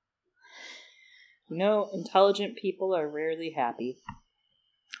 You know, intelligent people are rarely happy.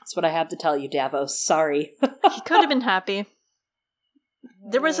 That's what I have to tell you, Davos. Sorry. He could have been happy.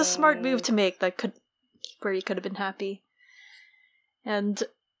 There was a smart move to make where he could have been happy. And,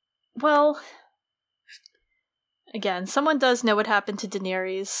 well, again, someone does know what happened to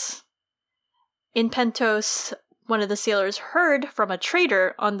Daenerys. In Pentos, one of the sailors heard from a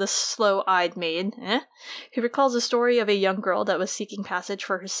trader on the Slow-Eyed Maid, who recalls a story of a young girl that was seeking passage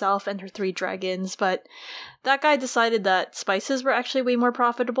for herself and her 3 dragons, but that guy decided that spices were actually way more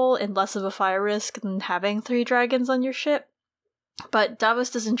profitable and less of a fire risk than having 3 dragons on your ship. But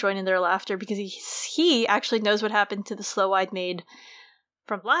Davos doesn't join in their laughter because he actually knows what happened to the Slow-Eyed Maid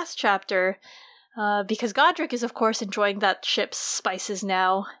from last chapter, because Godric is, of course, enjoying that ship's spices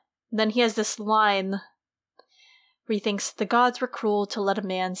now. Then he has this line where he thinks the gods were cruel to let a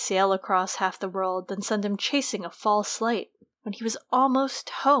man sail across half the world, then send him chasing a false light when he was almost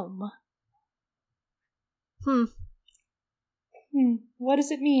home. What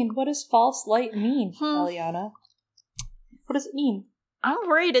does it mean? What does false light mean, Eliana? What does it mean? I'm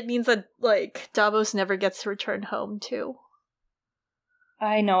worried it means that, Davos never gets to return home, too.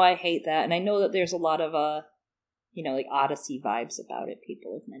 I know, I hate that, and I know that there's a lot of, Odyssey vibes about it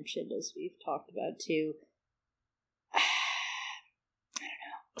people have mentioned, as we've talked about, too. I don't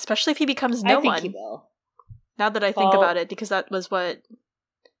know. Especially if he becomes no one. I think he will. Now that I think about it, because that was what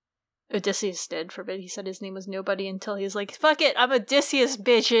Odysseus did for a bit. He said his name was Nobody until he was like, fuck it, I'm Odysseus,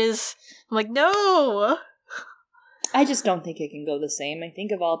 bitches! I'm like, no! I just don't think it can go the same. I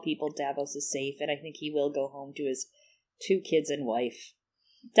think of all people, Davos is safe, and I think he will go home to his 2 kids and wife.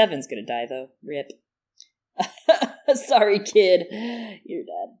 Devon's gonna die, though. Rip. Sorry, kid. You're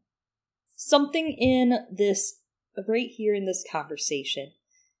dead. Something in this, right here in this conversation,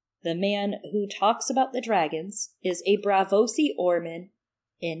 the man who talks about the dragons is a Braavosi Orman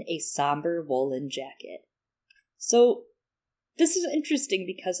in a somber woolen jacket. So, this is interesting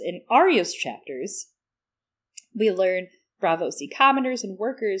because in Arya's chapters, we learn Braavosi commoners and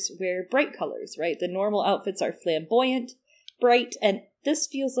workers wear bright colors, right? The normal outfits are flamboyant, bright, and this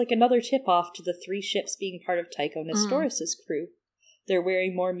feels like another tip-off to the 3 ships being part of Tycho Nestoris' crew. They're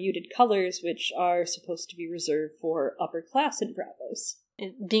wearing more muted colors, which are supposed to be reserved for upper class in Braavos.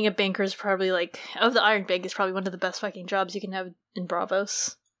 Being a banker is probably, of the Iron Bank is probably one of the best fucking jobs you can have in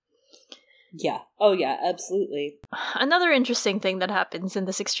Braavos. Yeah. Oh, yeah, absolutely. Another interesting thing that happens in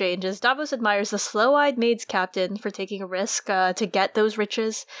this exchange is Davos admires the Slow-Eyed Maid's captain for taking a risk to get those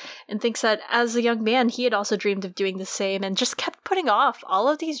riches, and thinks that as a young man he had also dreamed of doing the same and just kept putting off all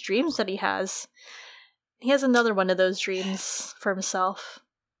of these dreams that he has. He has another one of those dreams for himself.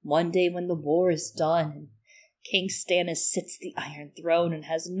 One day when the war is done and King Stannis sits the Iron Throne and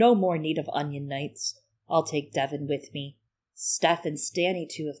has no more need of Onion Knights, I'll take Devon with me. Steph and Stanny,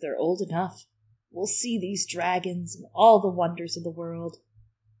 too, if they're old enough. We'll see these dragons and all the wonders of the world.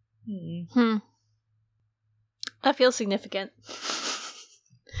 That feels significant.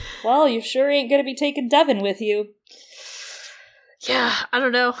 Well, you sure ain't gonna be taking Devon with you. Yeah, I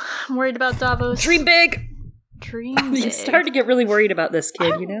don't know. I'm worried about Davos. Dream big! Dream big. You start to get really worried about this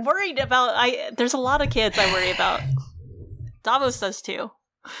kid, you know? I'm worried about... There's a lot of kids I worry about. Davos does, too.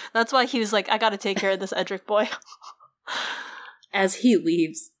 That's why he was like, I gotta take care of this Edric boy. As he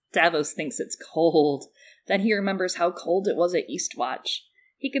leaves, Davos thinks it's cold. Then he remembers how cold it was at Eastwatch.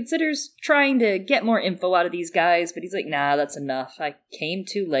 He considers trying to get more info out of these guys, but he's like, nah, that's enough. I came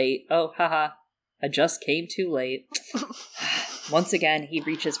too late. Oh, haha. I just came too late. Once again, he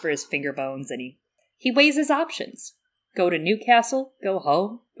reaches for his finger bones and he weighs his options. Go to Newcastle, go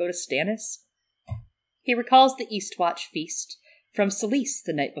home, go to Stannis. He recalls the Eastwatch feast from Selyse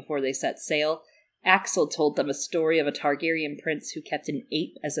the night before they set sail. Axel told them a story of a Targaryen prince who kept an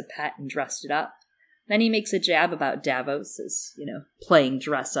ape as a pet and dressed it up. Then he makes a jab about Davos as, playing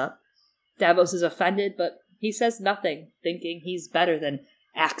dress up. Davos is offended, but he says nothing, thinking he's better than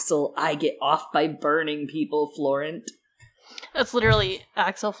Axel, I get off by burning people, Florent. That's literally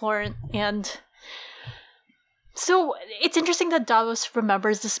Axel Florent. And so it's interesting that Davos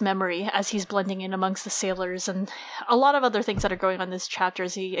remembers this memory as he's blending in amongst the sailors and a lot of other things that are going on in this chapter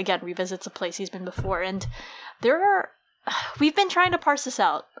as he, again, revisits a place he's been before. And we've been trying to parse this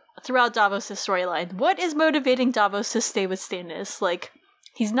out throughout Davos' storyline. What is motivating Davos to stay with Stannis? Like,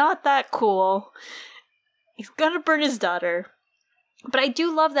 he's not that cool. He's gonna burn his daughter. But I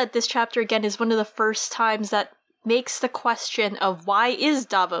do love that this chapter, again, is one of the first times that makes the question of why is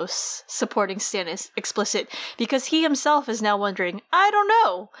Davos supporting Stannis explicit, because he himself is now wondering, I don't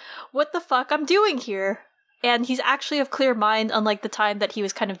know what the fuck I'm doing here. And he's actually of clear mind, unlike the time that he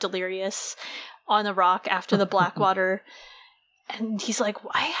was kind of delirious on a rock after the Blackwater. And he's like,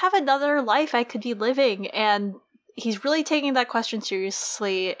 I have another life I could be living. And he's really taking that question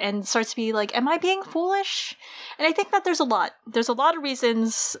seriously and starts to be like, am I being foolish? And I think that there's a lot of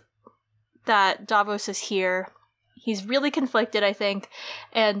reasons that Davos is here. He's really conflicted, I think.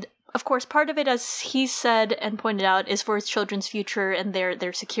 And of course, part of it, as he said and pointed out, is for his children's future and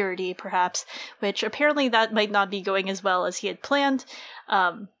their security, perhaps, which apparently that might not be going as well as he had planned.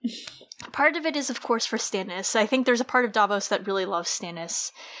 Part of it is, of course, for Stannis. I think there's a part of Davos that really loves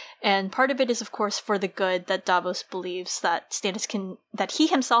Stannis. And part of it is, of course, for the good that Davos believes that that he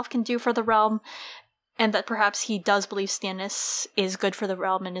himself can do for the realm, and that perhaps he does believe Stannis is good for the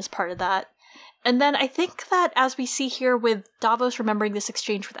realm and is part of that. And then I think that as we see here with Davos remembering this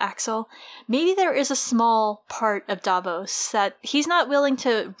exchange with Axel, maybe there is a small part of Davos that he's not willing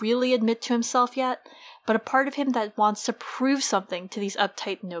to really admit to himself yet, but a part of him that wants to prove something to these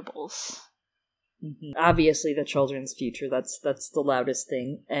uptight nobles. Mm-hmm. Obviously the children's future, that's the loudest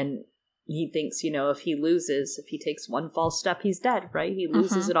thing. And he thinks, if he takes one false step, he's dead, right? He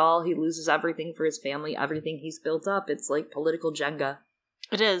loses it all. He loses everything for his family, everything he's built up. It's like political Jenga.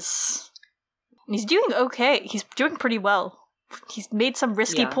 It is. And he's doing okay. He's doing pretty well. He's made some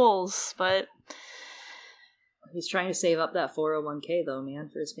risky pulls, but he's trying to save up that 401k though, man,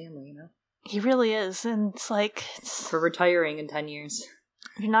 for his family, He really is. And it's like, for retiring in 10 years.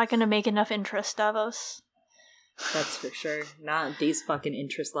 You're not going to make enough interest, Davos. That's for sure. Not these fucking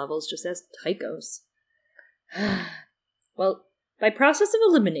interest levels, just as Tychos. Well, by process of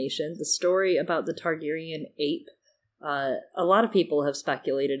elimination, the story about the Targaryen ape, a lot of people have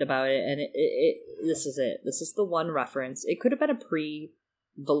speculated about it, and this is it. This is the one reference. It could have been a pre-Westeros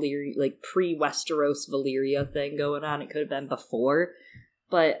Valyria thing going on. It could have been before.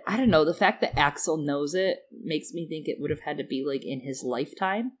 But I don't know, the fact that Axel knows it makes me think it would have had to be, in his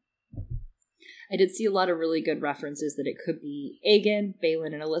lifetime. I did see a lot of really good references that it could be Aegon,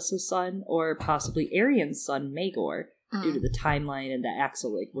 Balon and Alyssa's son, or possibly Aerian's son, Maegor, due to the timeline and that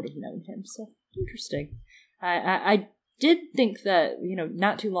Axel, would have known him. So, interesting. I did think that,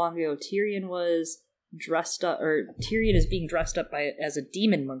 not too long ago, Tyrion was dressed up, or Tyrion is being dressed up as a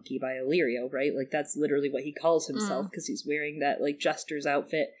demon monkey by Illyrio, right? That's literally what he calls himself, because he's wearing that jester's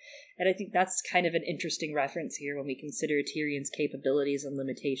outfit. And I think that's kind of an interesting reference here when we consider Tyrion's capabilities and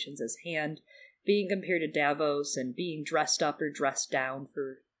limitations as Hand being compared to Davos and being dressed up or dressed down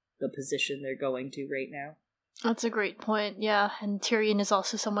for the position they're going to right now. That's a great point, yeah. And Tyrion is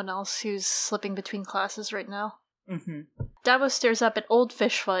also someone else who's slipping between classes right now. Mm-hmm. Davos stares up at old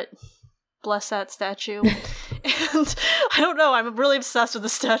Fishfoot. Bless that statue. And I don't know, I'm really obsessed with the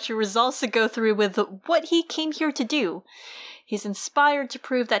statue. Resolves to go through with what he came here to do. He's inspired to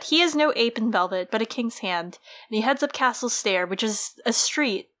prove that he is no ape in velvet, but a king's hand. And he heads up Castle Stair, which is a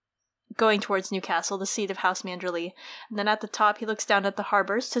street going towards Newcastle, the seat of House Manderley. And then at the top, he looks down at the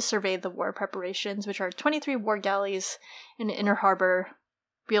harbors to survey the war preparations, which are 23 war galleys in the inner harbor,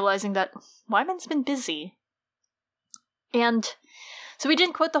 realizing that Wyman's been busy. And so we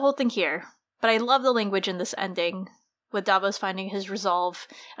didn't quote the whole thing here, but I love the language in this ending with Davos finding his resolve.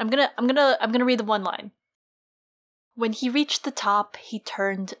 I'm gonna read the one line. When he reached the top, he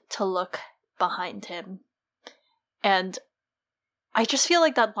turned to look behind him. And I just feel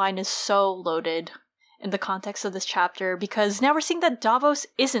like that line is so loaded in the context of this chapter, because now we're seeing that Davos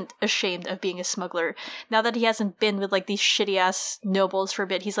isn't ashamed of being a smuggler. Now that he hasn't been with these shitty ass nobles for a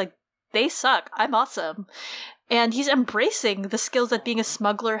bit, he's like, they suck, I'm awesome. And he's embracing the skills that being a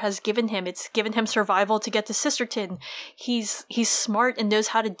smuggler has given him. It's given him survival to get to Sisterton. He's smart and knows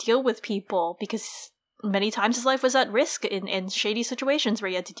how to deal with people, because many times his life was at risk in shady situations where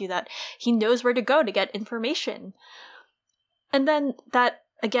he had to do that. He knows where to go to get information. And then that,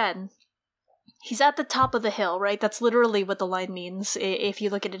 again, He's at the top of the hill, right? That's literally what the line means, if you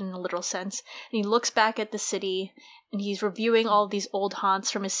look at it in a literal sense. And he looks back at the city, and he's reviewing all of these old haunts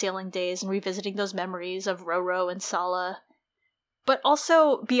from his sailing days and revisiting those memories of Roro and Sala. But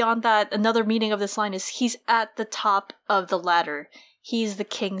also, beyond that, another meaning of this line is he's at the top of the ladder. He's the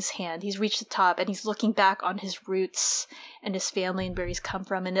king's hand. He's reached the top, and he's looking back on his roots and his family and where he's come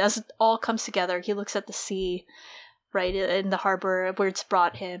from. And as it all comes together, he looks at the sea, right, in the harbor where it's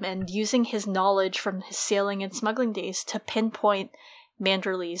brought him, and using his knowledge from his sailing and smuggling days to pinpoint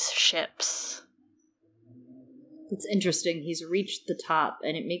Manderley's ships. It's interesting. He's reached the top,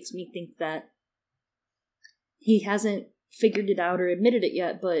 and it makes me think that he hasn't figured it out or admitted it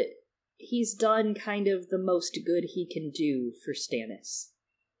yet, but he's done kind of the most good he can do for Stannis.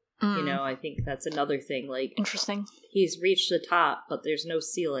 You know, I think that's another thing. Like, interesting. He's reached the top, but there's no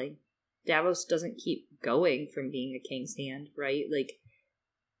ceiling. Davos doesn't keep going from being a king's hand, right? Like,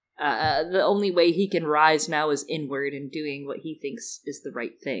 the only way he can rise now is inward and doing what he thinks is the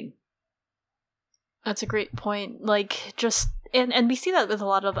right thing. That's a great point. Like, just, and we see that with a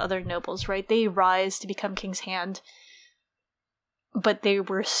lot of other nobles, right? They rise to become king's hand, but they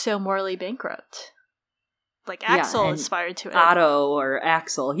were so morally bankrupt. Like, Axel aspired to it. Otto or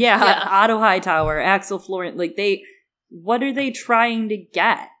Axel. Yeah, Otto Hightower, Axel Florent. Like, what are they trying to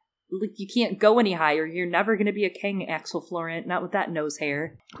get? Like, you can't go any higher. You're never going to be a king, Axel Florent, not with that nose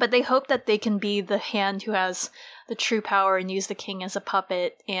hair. But they hope that they can be the hand who has the true power and use the king as a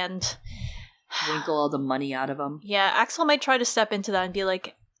puppet and winkle all the money out of him. Yeah, Axel might try to step into that and be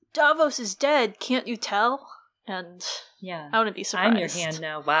like, Davos is dead, can't you tell? And I wouldn't be surprised. I'm your hand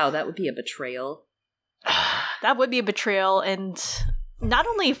now. Wow, that would be a betrayal. That would be a betrayal, and not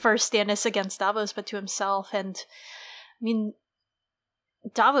only for Stannis against Davos, but to himself. And I mean,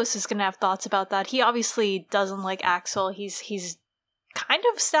 Davos is going to have thoughts about that. He obviously doesn't like Axel. He's kind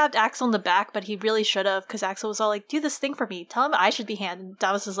of stabbed Axel in the back, but he really should have, because Axel was all like, do this thing for me. Tell him I should be hand. And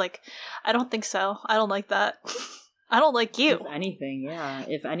Davos is like, I don't think so. I don't like that. I don't like you.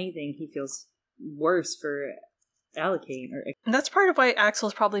 If anything, he feels worse for Alicante. And that's part of why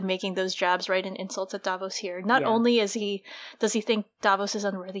Axel's probably making those jabs, right, and insults at Davos here. Not only does he think Davos is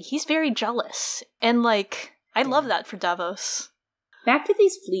unworthy, he's very jealous. And, like, I love that for Davos. Back to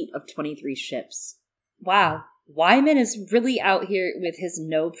these fleet of 23 ships. Wow. Wyman is really out here with his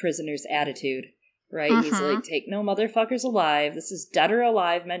no prisoners attitude, right? Mm-hmm. He's like, take no motherfuckers alive. This is dead or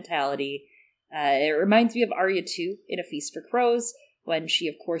alive mentality. It reminds me of Arya too, in A Feast for Crows, when she,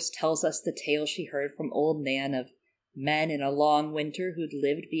 of course, tells us the tale she heard from Old Nan of men in a long winter who'd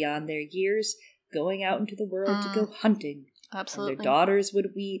lived beyond their years, going out into the world to go hunting. Absolutely. And their daughters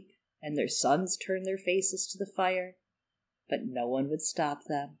would weep, and their sons turn their faces to the fire. But no one would stop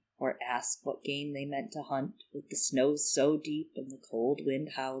them, or ask what game they meant to hunt, with the snow so deep and the cold wind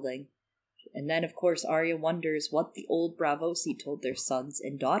howling. And then, of course, Arya wonders what the old Braavosi told their sons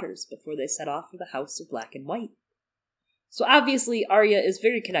and daughters before they set off for the House of Black and White. So obviously, Arya is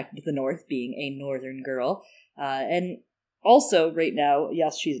very connected to the North, being a northern girl. And also, right now,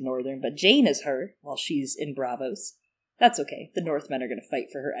 yes, she's northern, but Jane is her, while she's in Braavos. That's okay. The Northmen are going to fight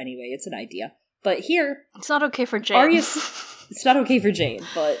for her anyway. It's an idea. But here... It's not okay for Jane. It's not okay for Jane,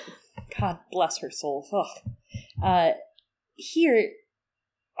 but God bless her soul. Here,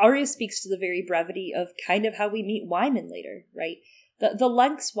 Arya speaks to the very brevity of kind of how we meet Wyman later, right? The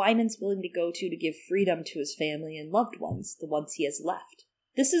lengths Wyman's willing to go to give freedom to his family and loved ones, the ones he has left.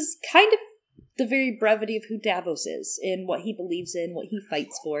 This is kind of the very brevity of who Davos is, in what he believes in, what he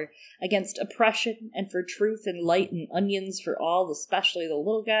fights for, against oppression and for truth and light and onions for all, especially the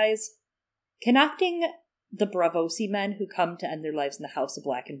little guys. Connecting the Braavosi men who come to end their lives in the House of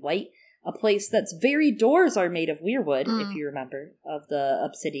Black and White, a place that's very doors are made of weirwood, if you remember, of the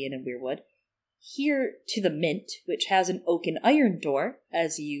obsidian and weirwood. Here to the Mint, which has an oak and iron door,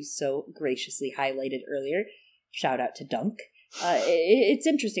 as you so graciously highlighted earlier. Shout out to Dunk. It's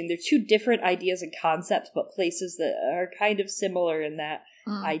interesting. They're two different ideas and concepts, but places that are kind of similar in that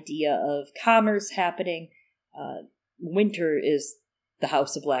idea of commerce happening. Winter is the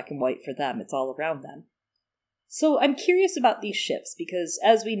House of Black and White for them. It's all around them. So I'm curious about these ships, because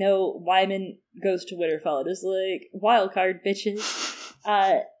as we know, Wyman goes to Winterfell and is like, wild card, bitches.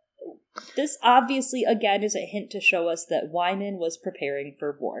 This obviously, again, is a hint to show us that Wyman was preparing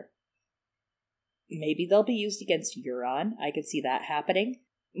for war. Maybe they'll be used against Euron. I could see that happening.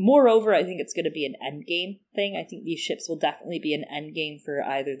 Moreover, I think it's going to be an endgame thing. I think these ships will definitely be an endgame for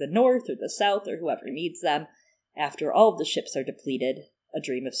either the North or the South or whoever needs them. After all of the ships are depleted, A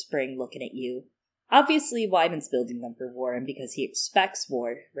Dream of Spring looking at you. Obviously, Wyman's building them for war, and because he expects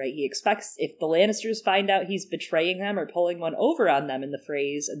war, right? He expects if the Lannisters find out he's betraying them or pulling one over on them in the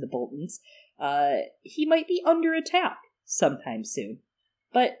Freys and the Boltons, he might be under attack sometime soon.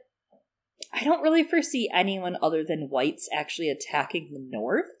 But I don't really foresee anyone other than whites actually attacking the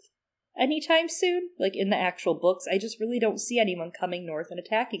North anytime soon. Like, in the actual books, I just really don't see anyone coming north and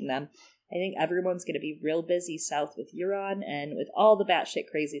attacking them. I think everyone's going to be real busy south with Euron and with all the batshit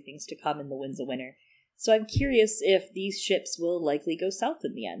crazy things to come in the Winds of Winter. So I'm curious if these ships will likely go south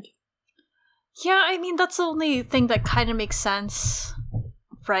in the end. Yeah, I mean, that's the only thing that kind of makes sense,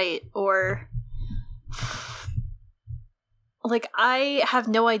 right? Or, like, I have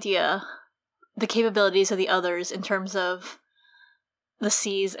no idea the capabilities of the others in terms of the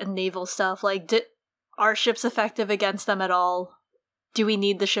seas and naval stuff. Like, are ships effective against them at all? Do we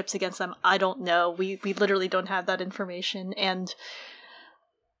need the ships against them? I don't know. We literally don't have that information. And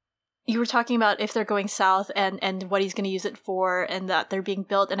you were talking about if they're going south and what he's going to use it for and that they're being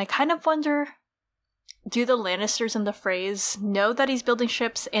built. And I kind of wonder, do the Lannisters and the Freys know that he's building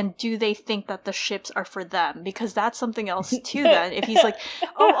ships, and do they think that the ships are for them? Because that's something else too then. If he's like,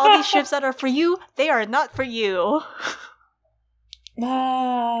 oh, all these ships that are for you, they are not for you. They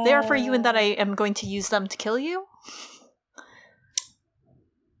are for you in that I am going to use them to kill you?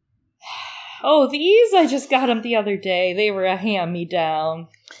 Oh, these? I just got them the other day. They were a hand-me-down.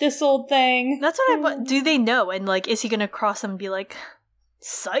 This old thing. That's what do they know? And, like, is he going to cross them and be like,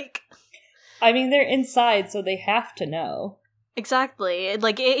 psych? I mean, they're inside, so they have to know. Exactly.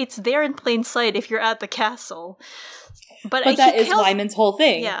 Like, it's there in plain sight if you're at the castle. But that is Wyman's whole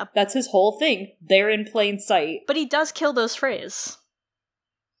thing. Yeah. That's his whole thing. They're in plain sight. But he does kill those Freys.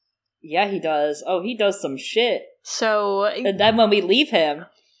 Yeah, he does. Oh, he does some shit. So... And then when we leave him,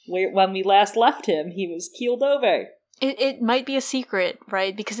 when we last left him, he was keeled over. It might be a secret,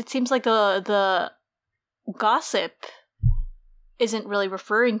 right? Because it seems like the gossip isn't really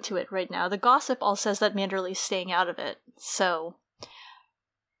referring to it right now. The gossip all says that Manderley's staying out of it. So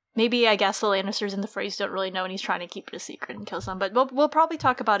maybe, I guess, the Lannisters and the Freys don't really know and he's trying to keep it a secret and kills them. But we'll probably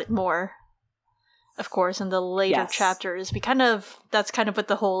talk about it more, of course, in the later chapters. That's kind of what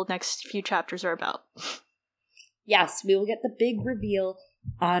the whole next few chapters are about. Yes, we will get the big reveal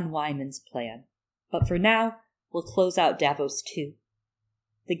on Wyman's plan. But for now, we'll close out Davos 2.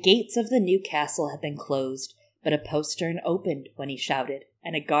 The gates of the new castle had been closed, but a postern opened when he shouted,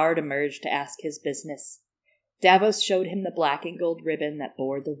 and a guard emerged to ask his business. Davos showed him the black and gold ribbon that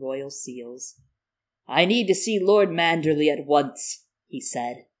bore the royal seals. "I need to see Lord Manderley at once," he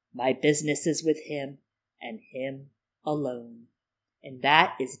said. "My business is with him, and him alone." And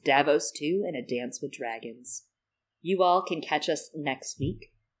that is Davos 2 and A Dance with Dragons. You all can catch us next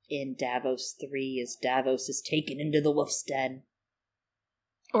week in Davos 3 as Davos is taken into the wolf's den.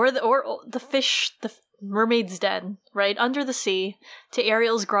 Or the fish, the mermaid's den, right? Under the sea, to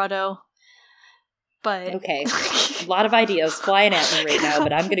Ariel's grotto. But okay, a lot of ideas flying at me right now,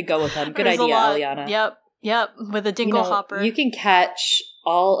 but I'm going to go with them. Good idea, Eliana. Yep, with a dingle hopper. You can catch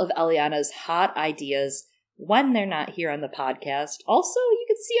all of Eliana's hot ideas when they're not here on the podcast. Also, you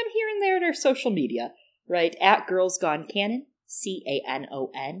can see them here and there in our social media, right? At Girls Gone Canon,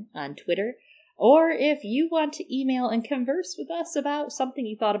 CANON on Twitter. Or if you want to email and converse with us about something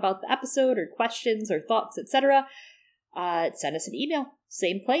you thought about the episode or questions or thoughts, etc., send us an email.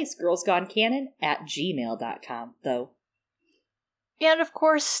 Same place, girlsgonecanon@gmail.com, though. And of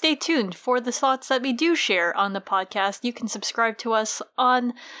course, stay tuned for the thoughts that we do share on the podcast. You can subscribe to us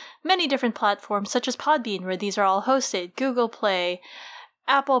on many different platforms, such as Podbean, where these are all hosted, Google Play,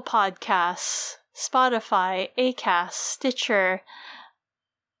 Apple Podcasts, Spotify, Acast, Stitcher,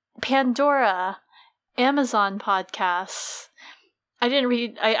 Pandora, Amazon Podcasts. I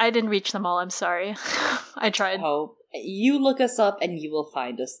didn't reach them all, I'm sorry. I tried. Oh, you look us up and you will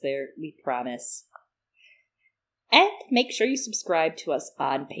find us there, we promise. And make sure you subscribe to us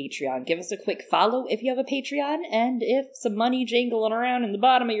on Patreon. Give us a quick follow if you have a Patreon, and if some money jingling around in the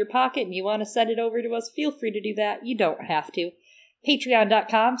bottom of your pocket and you want to send it over to us, feel free to do that. You don't have to.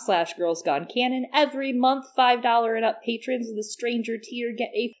 Patreon.com/girlsgonecanon. Every month, $5 and up patrons of the Stranger tier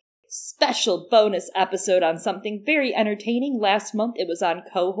get a special bonus episode on something very entertaining. Last month it was on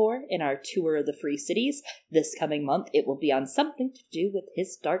Qohor in our tour of the Free Cities. This coming month it will be on something to do with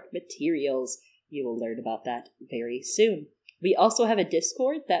his dark materials. You will learn about that very soon. We also have a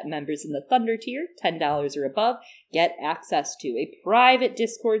Discord that members in the Thunder tier, $10 or above, get access to. A private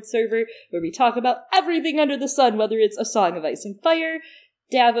Discord server where we talk about everything under the sun, whether it's A Song of Ice and Fire,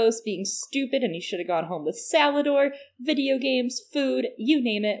 Davos being stupid and he should have gone home with Salador, video games, food, you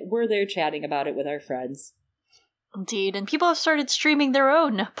name it, we're there chatting about it with our friends. Indeed, and people have started streaming their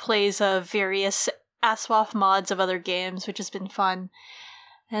own plays of various Aswaf mods of other games, which has been fun.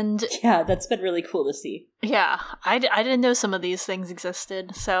 And yeah, that's been really cool to see. yeah, I didn't know some of these things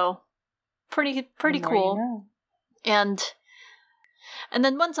existed, so pretty cool. You know. And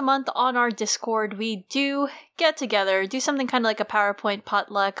then once a month on our Discord, we do get together, do something kind of like a PowerPoint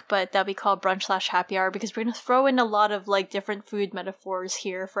potluck, but that we call brunch/happy hour, because we're going to throw in a lot of like different food metaphors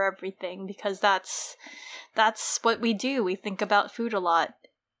here for everything, because that's what we do. We think about food a lot.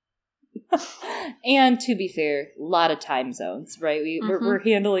 And to be fair, a lot of time zones, right? We're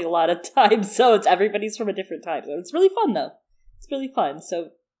handling a lot of time zones. Everybody's from a different time zone. It's really fun, though. It's really fun. So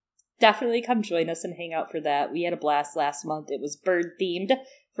definitely come join us and hang out for that. We had a blast last month. It was bird-themed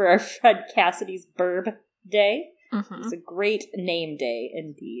for our friend Cassidy's Burb Day. It's a great name day,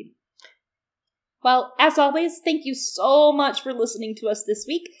 indeed. Well, as always, thank you so much for listening to us this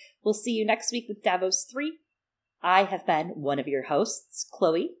week. We'll see you next week with Davos 3. I have been one of your hosts,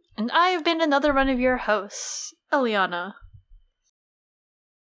 Chloe. And I have been another one of your hosts, Eliana.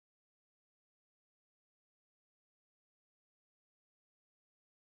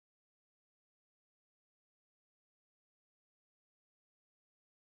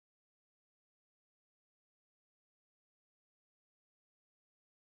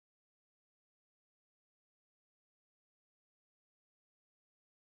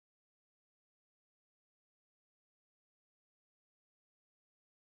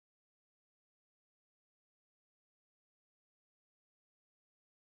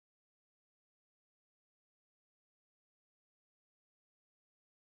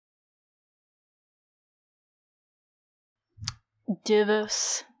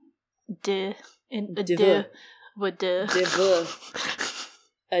 Divos. De. In a de. With de.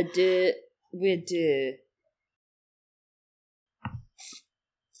 A de. With de.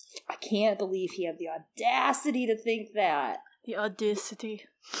 I can't believe he had the audacity to think that. The audacity.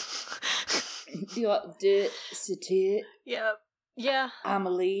 The audacity. Yeah. Yeah.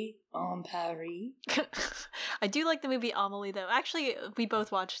 Amélie en Paris. I do like the movie Amelie, though. Actually, we both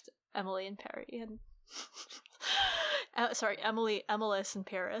watched Emily in Paris. And Emilis in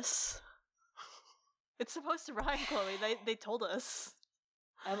Paris. It's supposed to rhyme, Chloe. They told us.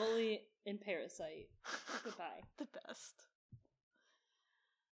 Emily in Parasite. Goodbye. The best.